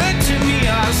she's good to me,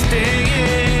 I'll stay.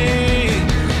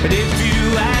 But if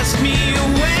you ask me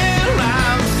where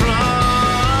I'm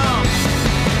from,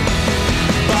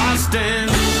 Boston,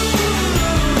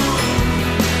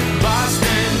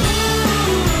 Boston,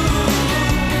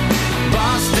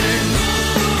 Boston,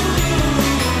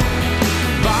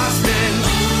 Boston,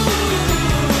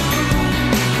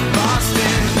 Boston.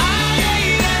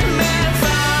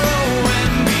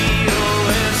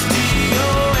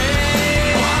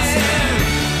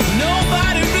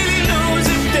 Nobody really knows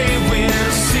if they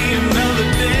will see another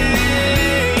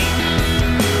day.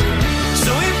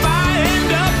 So if I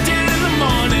end up dead in the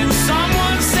morning,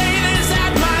 someone say this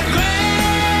at my grave.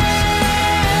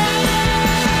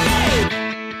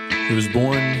 He was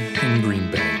born in Green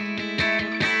Bay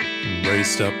and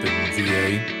raised up in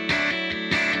VA.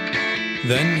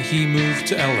 Then he moved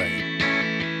to LA.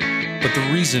 But the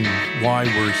reason why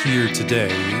we're here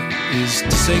today is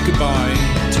to say goodbye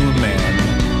to a man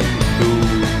who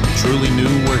truly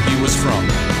knew where he was from.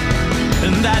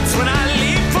 And that's when I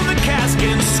leap from the casket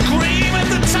and scream at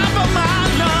the top of my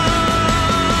lungs.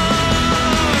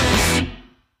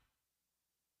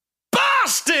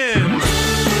 Boston!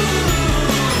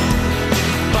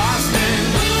 Boston!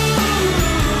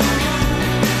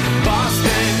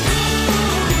 Boston!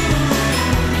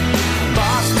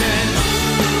 Boston!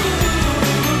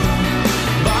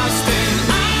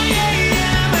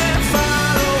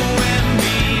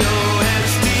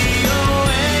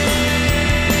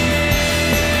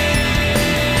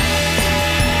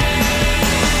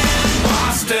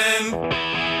 Boston!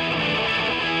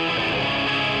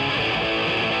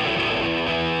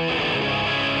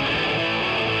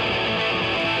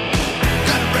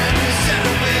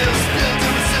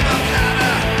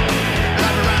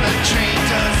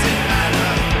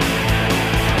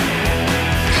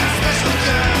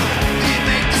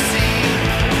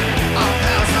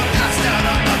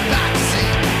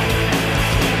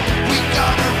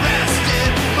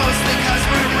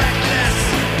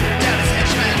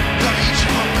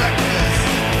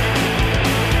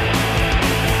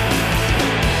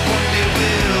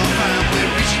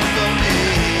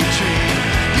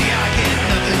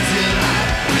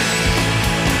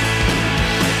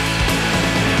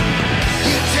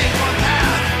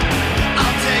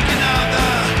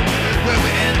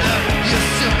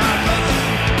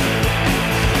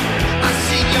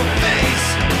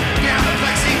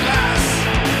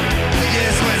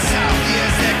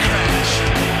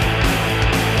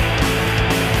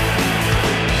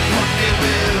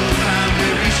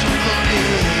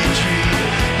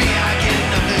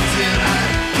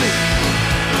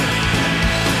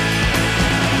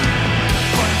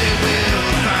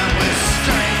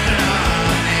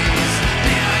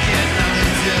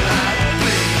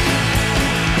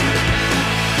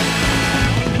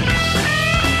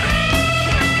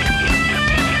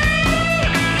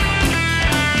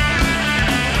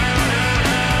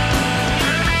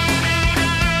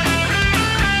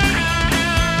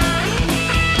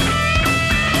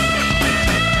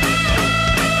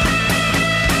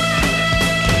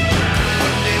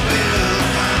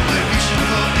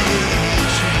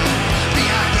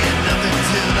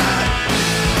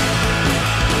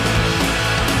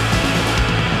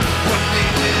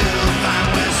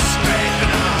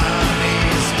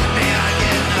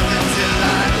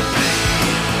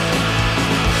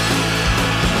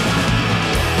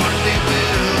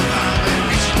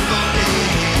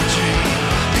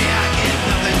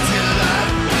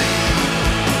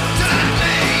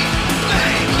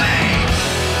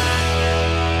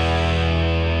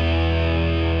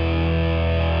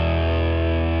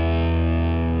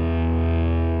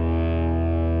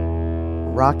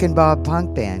 Rockin' Bob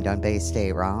Punk Band on Bay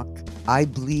State Rock. I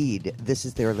Bleed. This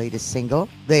is their latest single.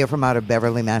 They are from out of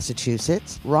Beverly,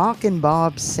 Massachusetts. Rockin'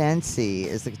 Bob Sensi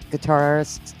is the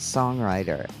guitarist,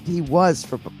 songwriter. He was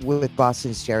with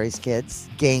Boston's Jerry's Kids,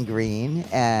 Gangrene,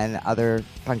 and other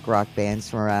punk rock bands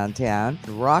from around town.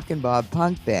 The Rockin' Bob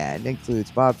Punk Band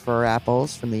includes Bob Fur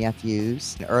Apples from the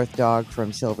FUs, Earth Dog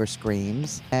from Silver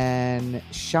Screams, and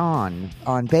Sean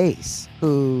on bass,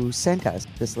 who sent us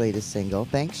this latest single.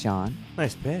 Thanks, Sean.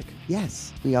 Nice pick.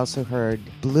 Yes. We also heard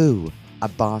Blue, a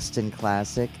Boston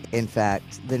classic. In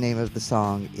fact, the name of the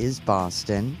song is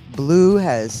Boston. Blue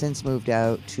has since moved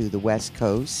out to the West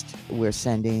Coast. We're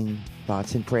sending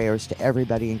thoughts and prayers to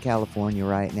everybody in California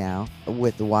right now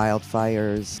with the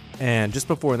wildfires. And just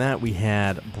before that, we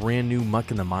had brand new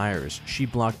Muck and the Myers, She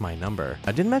Blocked My Number.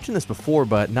 I didn't mention this before,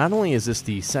 but not only is this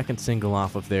the second single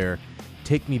off of their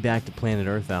Take Me Back to Planet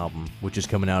Earth album, which is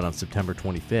coming out on September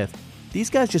 25th, these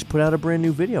guys just put out a brand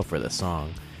new video for this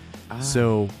song.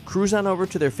 So cruise on over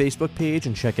to their Facebook page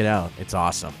and check it out. It's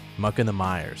awesome. Muck and the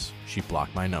Myers, She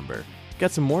Blocked My Number.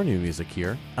 Got some more new music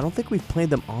here. I don't think we've played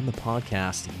them on the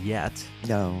podcast yet.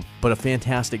 No. But a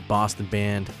fantastic Boston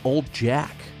band, Old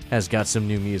Jack, has got some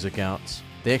new music out.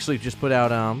 They actually just put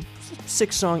out a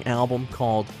 6-song album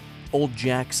called Old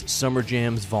Jack's Summer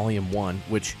Jams Volume 1,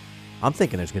 which I'm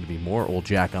thinking there's going to be more Old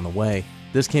Jack on the way.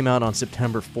 This came out on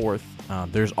September 4th.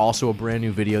 There's also a brand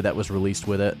new video that was released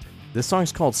with it. This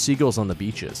song's called Seagulls on the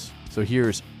Beaches. So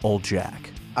here's Old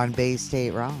Jack. On Bay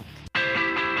State Rock.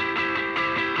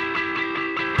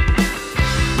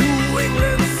 New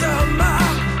England summer,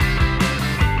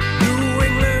 New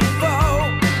England fall,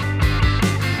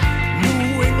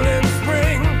 New England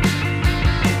spring,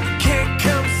 can't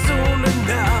come soon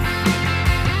enough.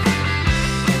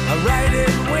 I write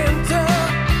in winter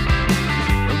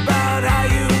about how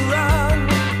you run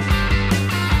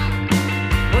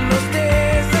when those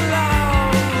days are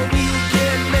long, when you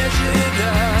can't measure it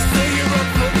up. So you're up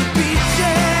for the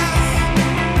beaches.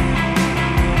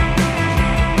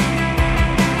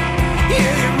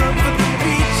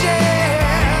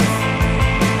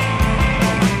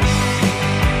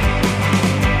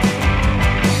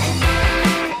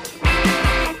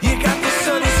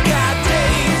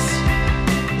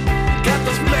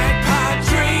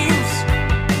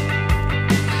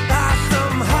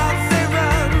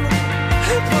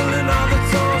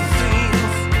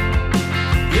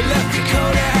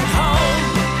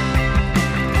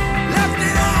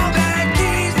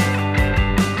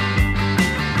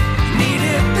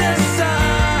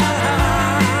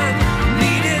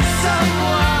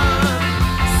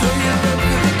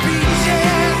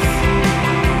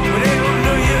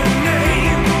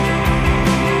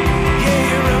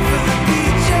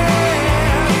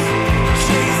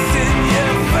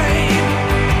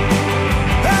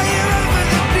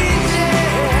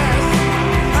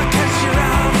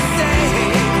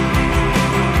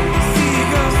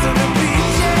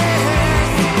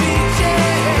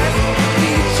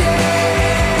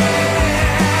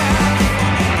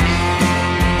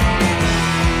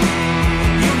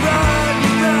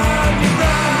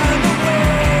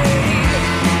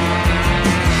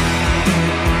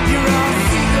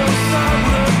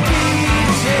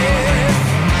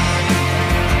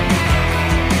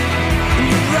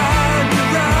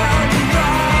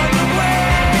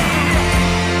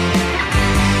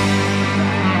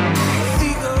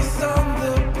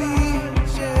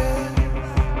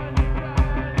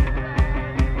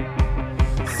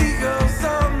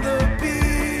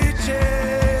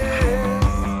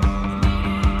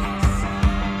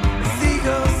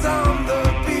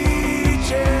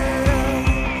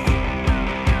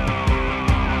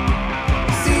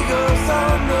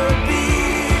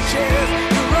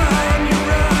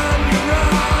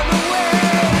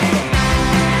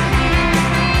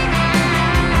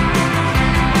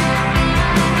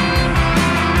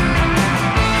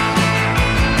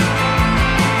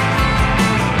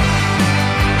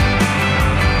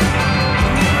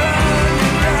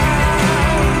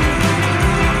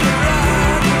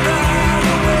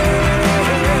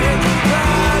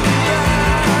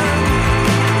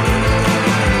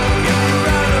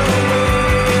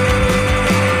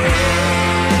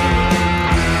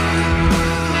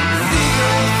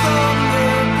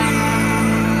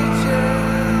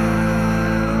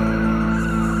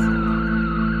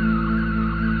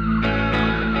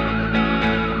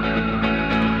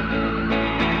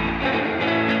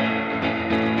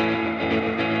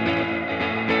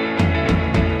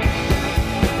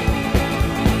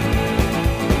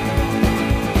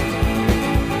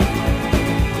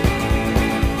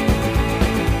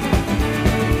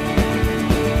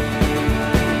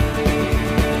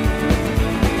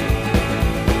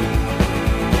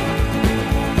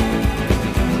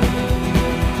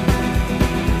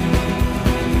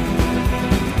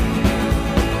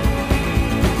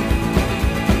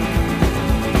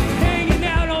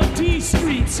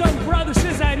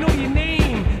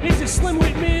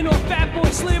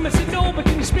 over,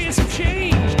 can you spare some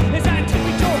change? As I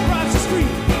tippy-toe across the street.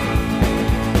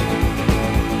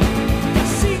 A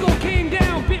seagull came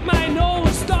down, bit my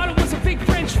nose, thought it was a big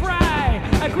French fry.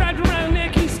 I grabbed him around the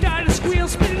neck, he started to squeal,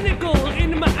 spit a nickel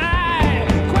into my eye.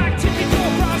 Quack, tippy-toe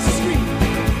across the street.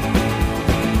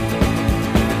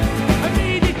 I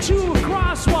made it to a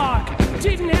crosswalk,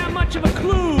 didn't have much of a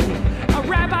clue. A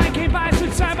rabbi came by,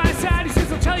 stood side by side, he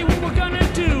says, I'll tell you what we're gonna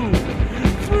do.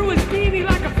 Threw his beanie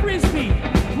like a frisbee.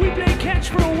 We played catch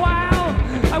for a while.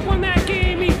 I won that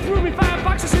game, he threw me $5.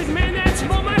 I said, man, that's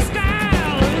more my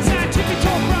style. As I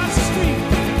tippy-toe across the street.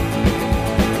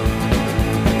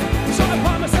 So I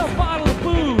bought myself a bottle of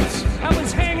booze. I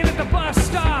was hanging at the bus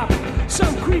stop.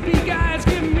 Some creepy guys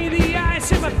giving me the eye,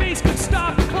 said my face could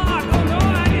stop the clock. Oh no,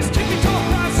 I just tippy-toe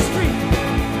across the street.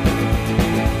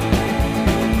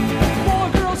 4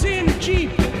 girls in the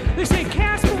Jeep. They say,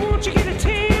 Casper, won't you get a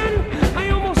tan? I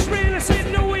almost ran, I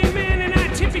said, no way, man, and I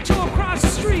tippy-toe across the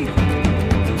street.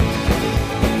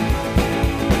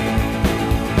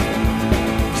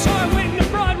 So I went into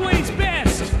Broadway's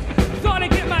Best. Thought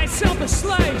I'd get myself a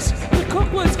slice. The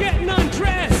cook was getting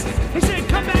undressed. He said,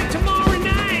 come back tomorrow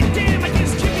night. Damn, I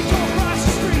just tippy-toe across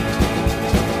the street.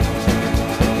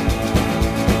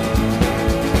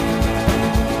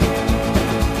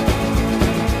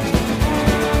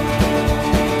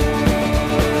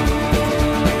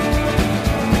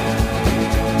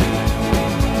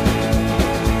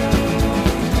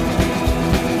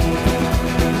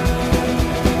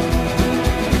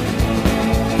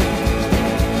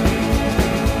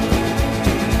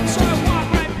 So I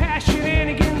walked right past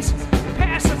shenanigans,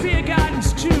 past the beer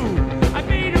gardens too. I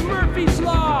made a Murphy's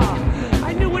Law.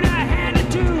 I knew what I had to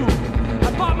do.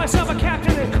 I bought myself a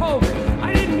Captain and Coke.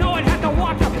 I didn't know I'd have to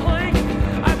walk the plank.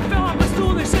 I fell off my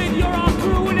stool. They said you're all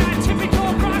through, and I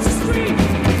tippy-toe across the street.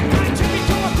 I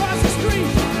tippy-toe across the street.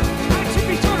 I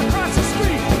tippy-toe across the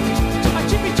street. I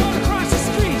tippy-toe across the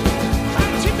street. I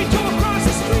tippy-toe across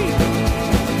the street.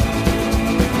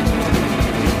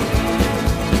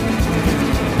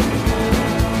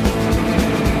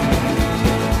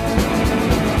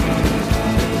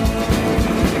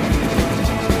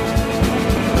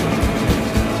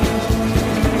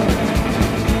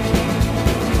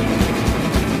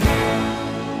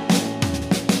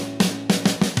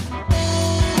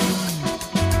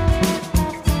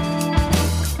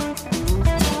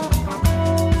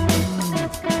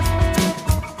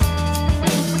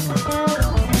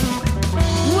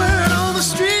 Word on the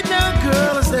street now,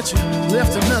 girl, is that you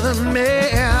left another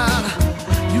man.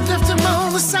 You left him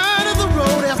on the side of the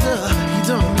road after he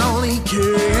done all he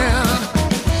can.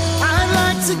 I'd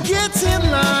like to get in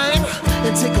line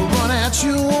and take a run at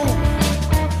you.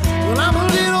 Well, I'm a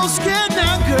little scared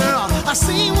now, girl. I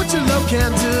see what your love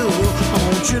can do. I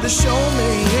want you to show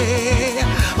me.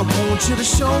 I want you to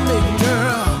show me,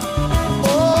 girl.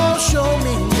 Oh, show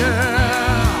me, girl.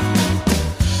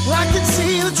 I can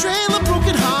see the trail of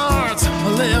broken hearts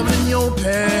living in your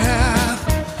path.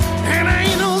 And I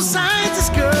ain't no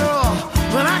scientist, girl,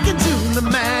 but I can do the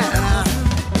math.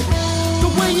 The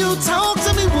way you talk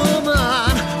to me,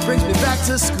 woman, brings me back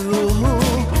to school.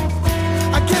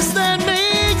 I guess that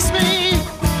makes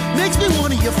me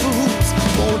one of your fools.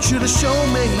 I want you to show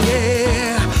me,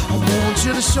 yeah. I want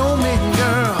you to show me,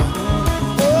 girl.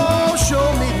 Oh,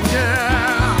 show me, girl.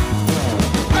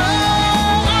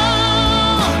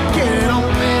 Get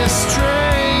on this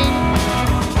train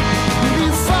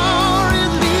before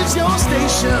it leaves your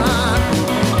station.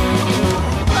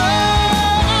 Oh,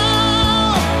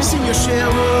 see your share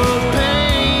of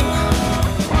pain,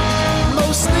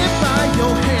 mostly by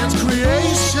your hands'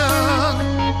 creation.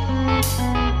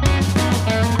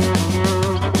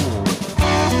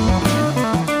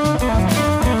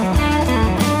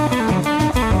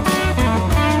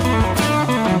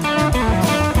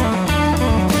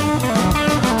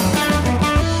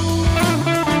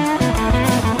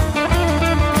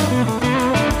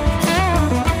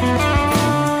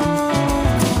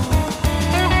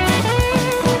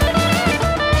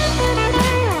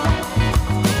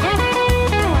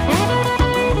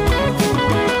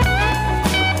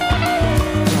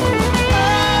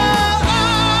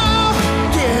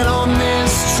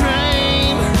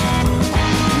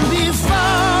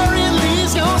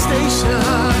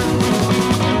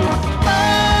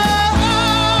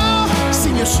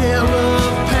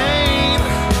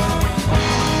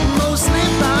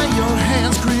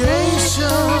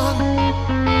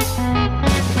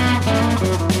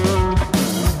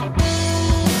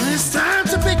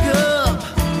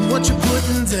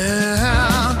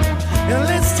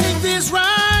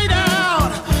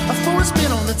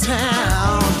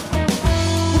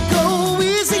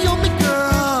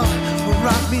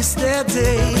 that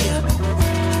day.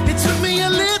 It took me a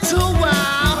little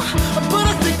while, but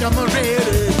I think I'm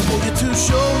ready for you to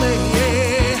show me.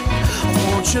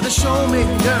 I want you to show me,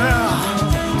 girl.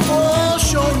 Oh,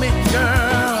 show me,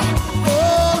 girl.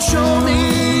 Oh, show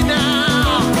me now.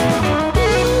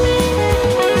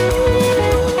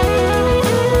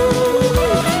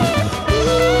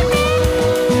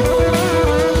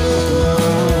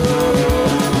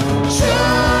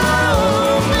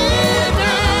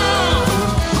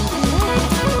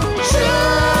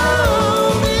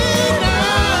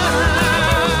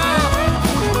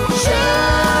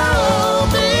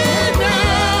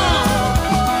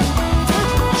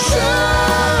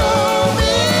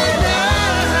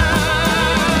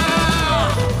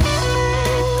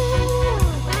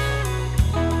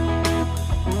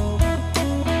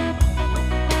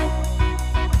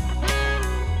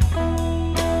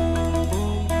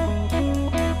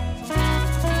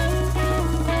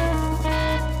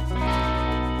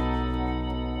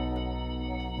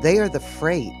 They are the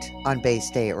Freight on Bay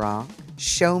State Rock.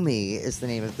 Show Me is the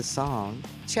name of the song.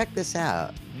 Check this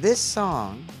out. This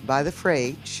song by the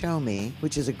Freight, Show Me,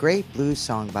 which is a great blues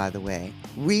song, by the way,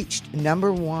 reached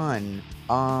 #1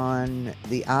 on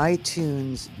the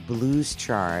iTunes blues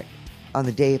chart on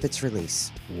the day of its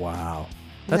release. Wow.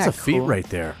 Isn't That's a that feat cool? right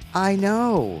there. I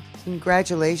know.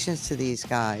 Congratulations to these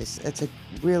guys. It's a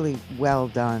really well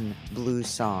done blues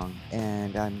song,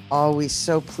 and I'm always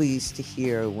so pleased to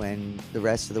hear when the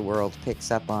rest of the world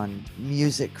picks up on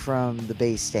music from the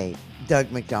Bay State.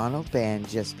 Doug McDonald Band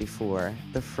just before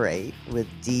the Freight with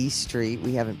D Street.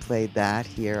 We haven't played that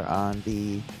here on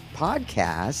the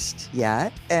podcast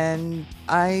yet, and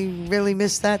I really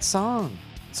miss that song.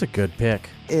 It's a good pick.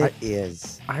 It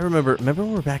is. I remember when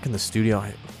we were back in the studio,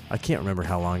 I can't remember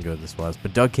how long ago this was,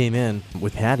 but Doug came in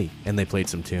with Hattie, and they played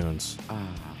some tunes.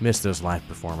 Missed those live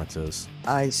performances.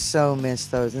 I so miss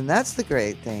those, and that's the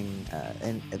great thing,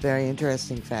 and a very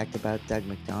interesting fact about Doug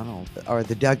McDonald, or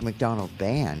the Doug McDonald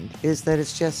Band, is that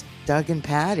it's just Doug and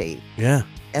Patty. Yeah.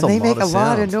 And they make a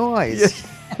lot of sound. noise.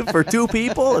 For two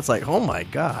people, it's like, oh my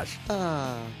gosh.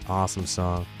 Ah. Awesome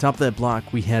song. Top of that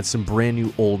block, we had some brand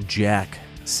new Old Jack,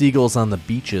 Seagulls on the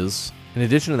Beaches. In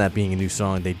addition to that being a new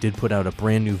song, they did put out a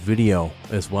brand new video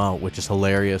as well, which is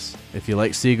hilarious. If you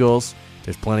like seagulls,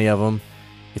 there's plenty of them.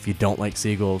 If you don't like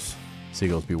seagulls,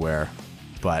 seagulls beware.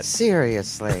 But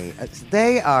seriously,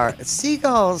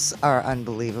 seagulls are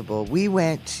unbelievable. We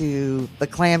went to the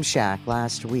Clam Shack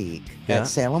last week at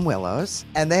Salem Willows,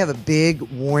 and they have a big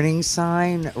warning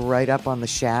sign right up on the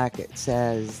shack. It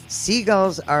says,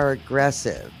 "Seagulls are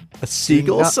aggressive." A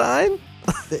seagull sign?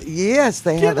 Yes,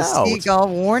 they have Get a out. seagull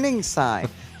warning sign.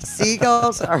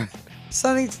 Seagulls are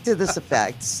something to this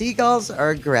effect. Seagulls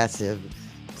are aggressive.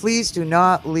 Please do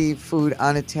not leave food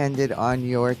unattended on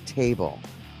your table,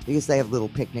 because they have little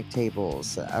picnic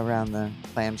tables around the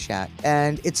Clam Shack.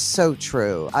 And it's so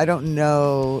true. I don't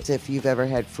know if you've ever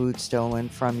had food stolen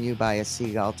from you by a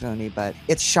seagull, Tony, but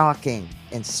it's shocking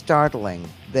and startling.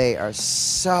 They are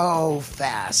so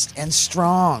fast and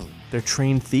strong. they're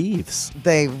trained thieves.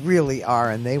 They really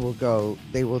are, and they will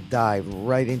dive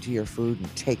right into your food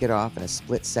and take it off in a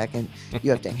split second. You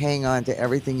have to hang on to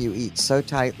everything you eat so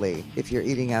tightly if you're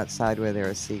eating outside where there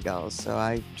are seagulls. So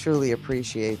I truly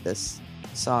appreciate this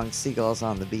song Seagulls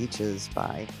on the Beaches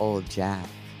by Old Jack.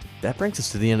 That brings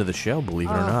us to the end of the show, believe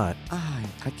it or not.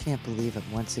 I can't believe it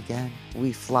once again.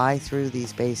 We fly through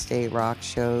these Bay State Rock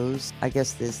shows. I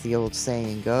guess as the old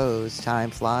saying goes,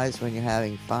 time flies when you're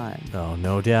having fun. Oh,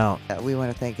 no doubt. We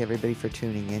want to thank everybody for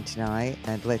tuning in tonight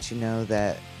and let you know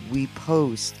that we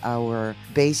post our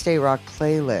Bay State Rock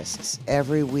playlists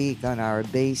every week on our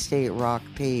Bay State Rock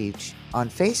page on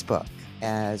Facebook,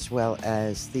 as well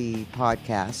as the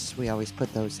podcasts. We always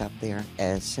put those up there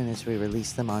as soon as we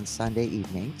release them on Sunday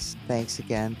evenings. Thanks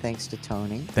again. Thanks to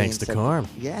Tony. Thanks to Carm.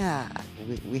 Yeah,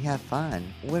 we have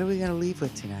fun. What are we going to leave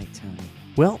with tonight, Tony?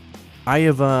 Well,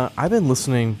 I've been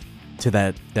listening to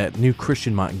that new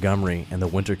Christian Montgomery and the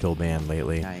Winterkill Band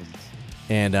lately. Nice.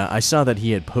 And I saw that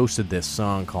he had posted this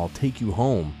song called "Take You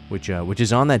Home," which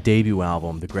is on that debut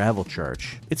album, The Gravel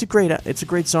Church. It's a great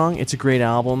song. It's a great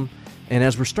album. And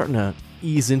as we're starting to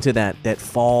ease into that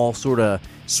fall sort of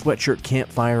sweatshirt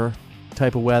campfire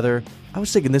type of weather, I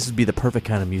was thinking this would be the perfect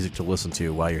kind of music to listen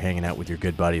to while you're hanging out with your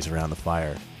good buddies around the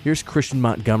fire. Here's Christian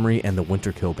Montgomery and the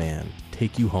Winterkill Band,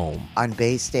 "Take You Home." On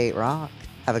Bay State Rock.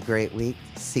 Have a great week.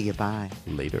 See you. Bye.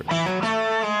 Later.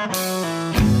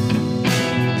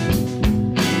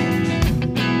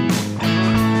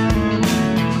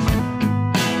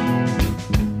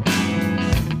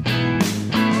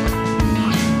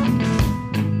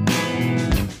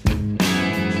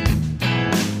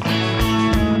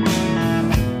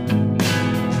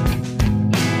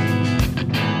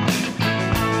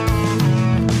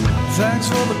 Thanks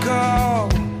for the call,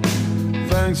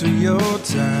 thanks for your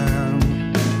time.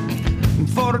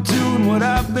 Fortitude and what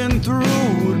I've been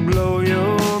through would blow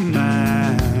your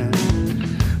mind.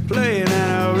 Playing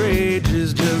outrage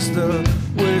is just a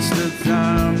waste of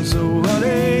time. So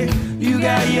honey, you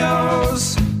got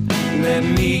yours, let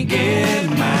me get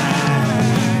mine.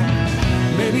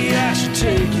 Maybe I should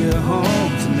take you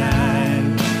home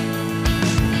tonight.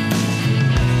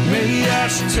 Maybe I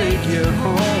should take you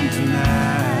home tonight.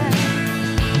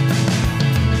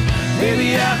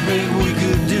 Baby, I think we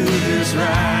could do this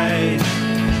right.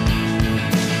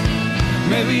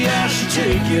 Maybe I should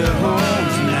take you home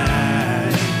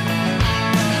tonight.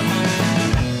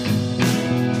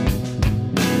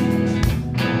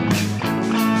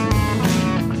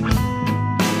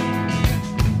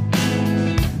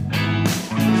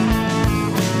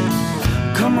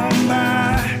 Come on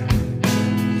by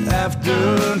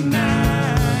after 9.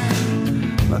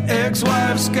 My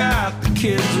ex-wife's got the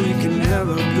kids, we can have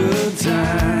a good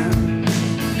time.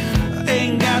 I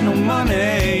ain't got no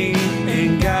money,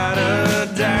 ain't got a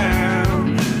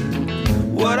dime.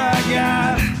 What I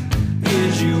got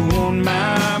is you on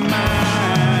my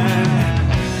mind.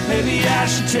 Maybe I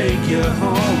should take you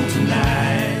home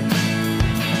tonight.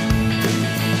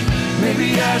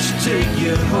 Maybe I should take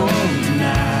you home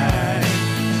tonight.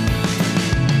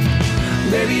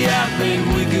 Baby, I think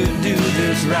we could do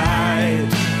this right.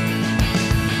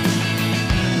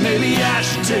 Maybe I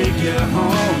should take you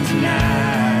home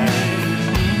tonight.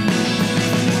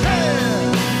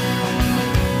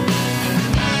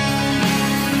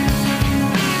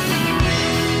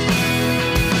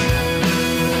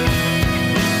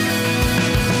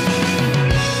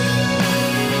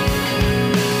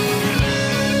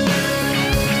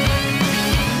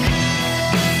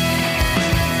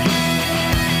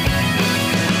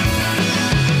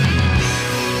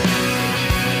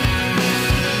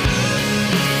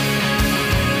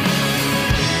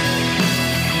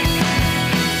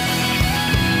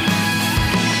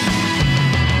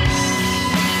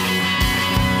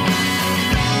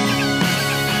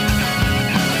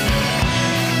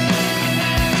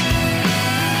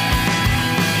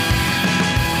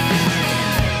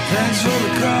 Thanks for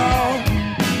the call,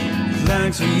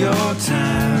 thanks for your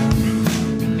time.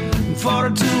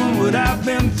 Fortitude, what I've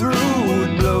been through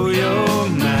would blow your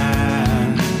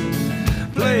mind.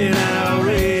 Playing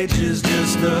outrage is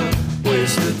just a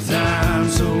waste of time.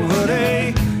 So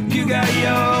honey, you got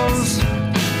yours,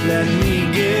 let me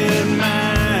get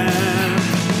mine.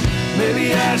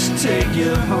 Maybe I should take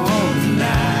you home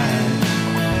tonight.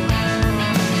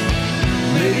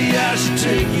 Maybe I should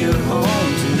take you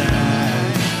home tonight.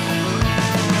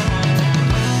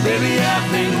 Baby, I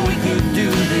think we could do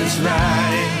this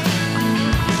right.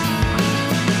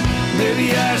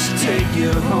 Maybe I should take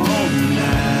you home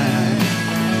tonight.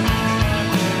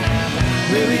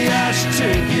 Maybe I should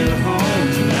take you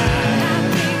home tonight.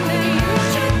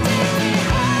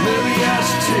 Maybe I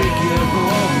should take you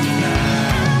home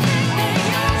tonight.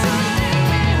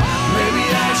 Maybe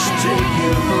I should take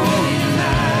you home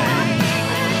tonight.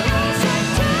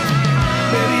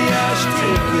 Maybe I should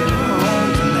take you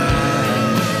home tonight.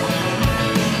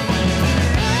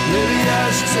 Maybe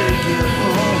I should take you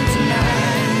home tonight.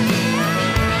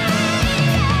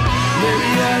 Maybe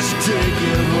I should take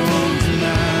you home.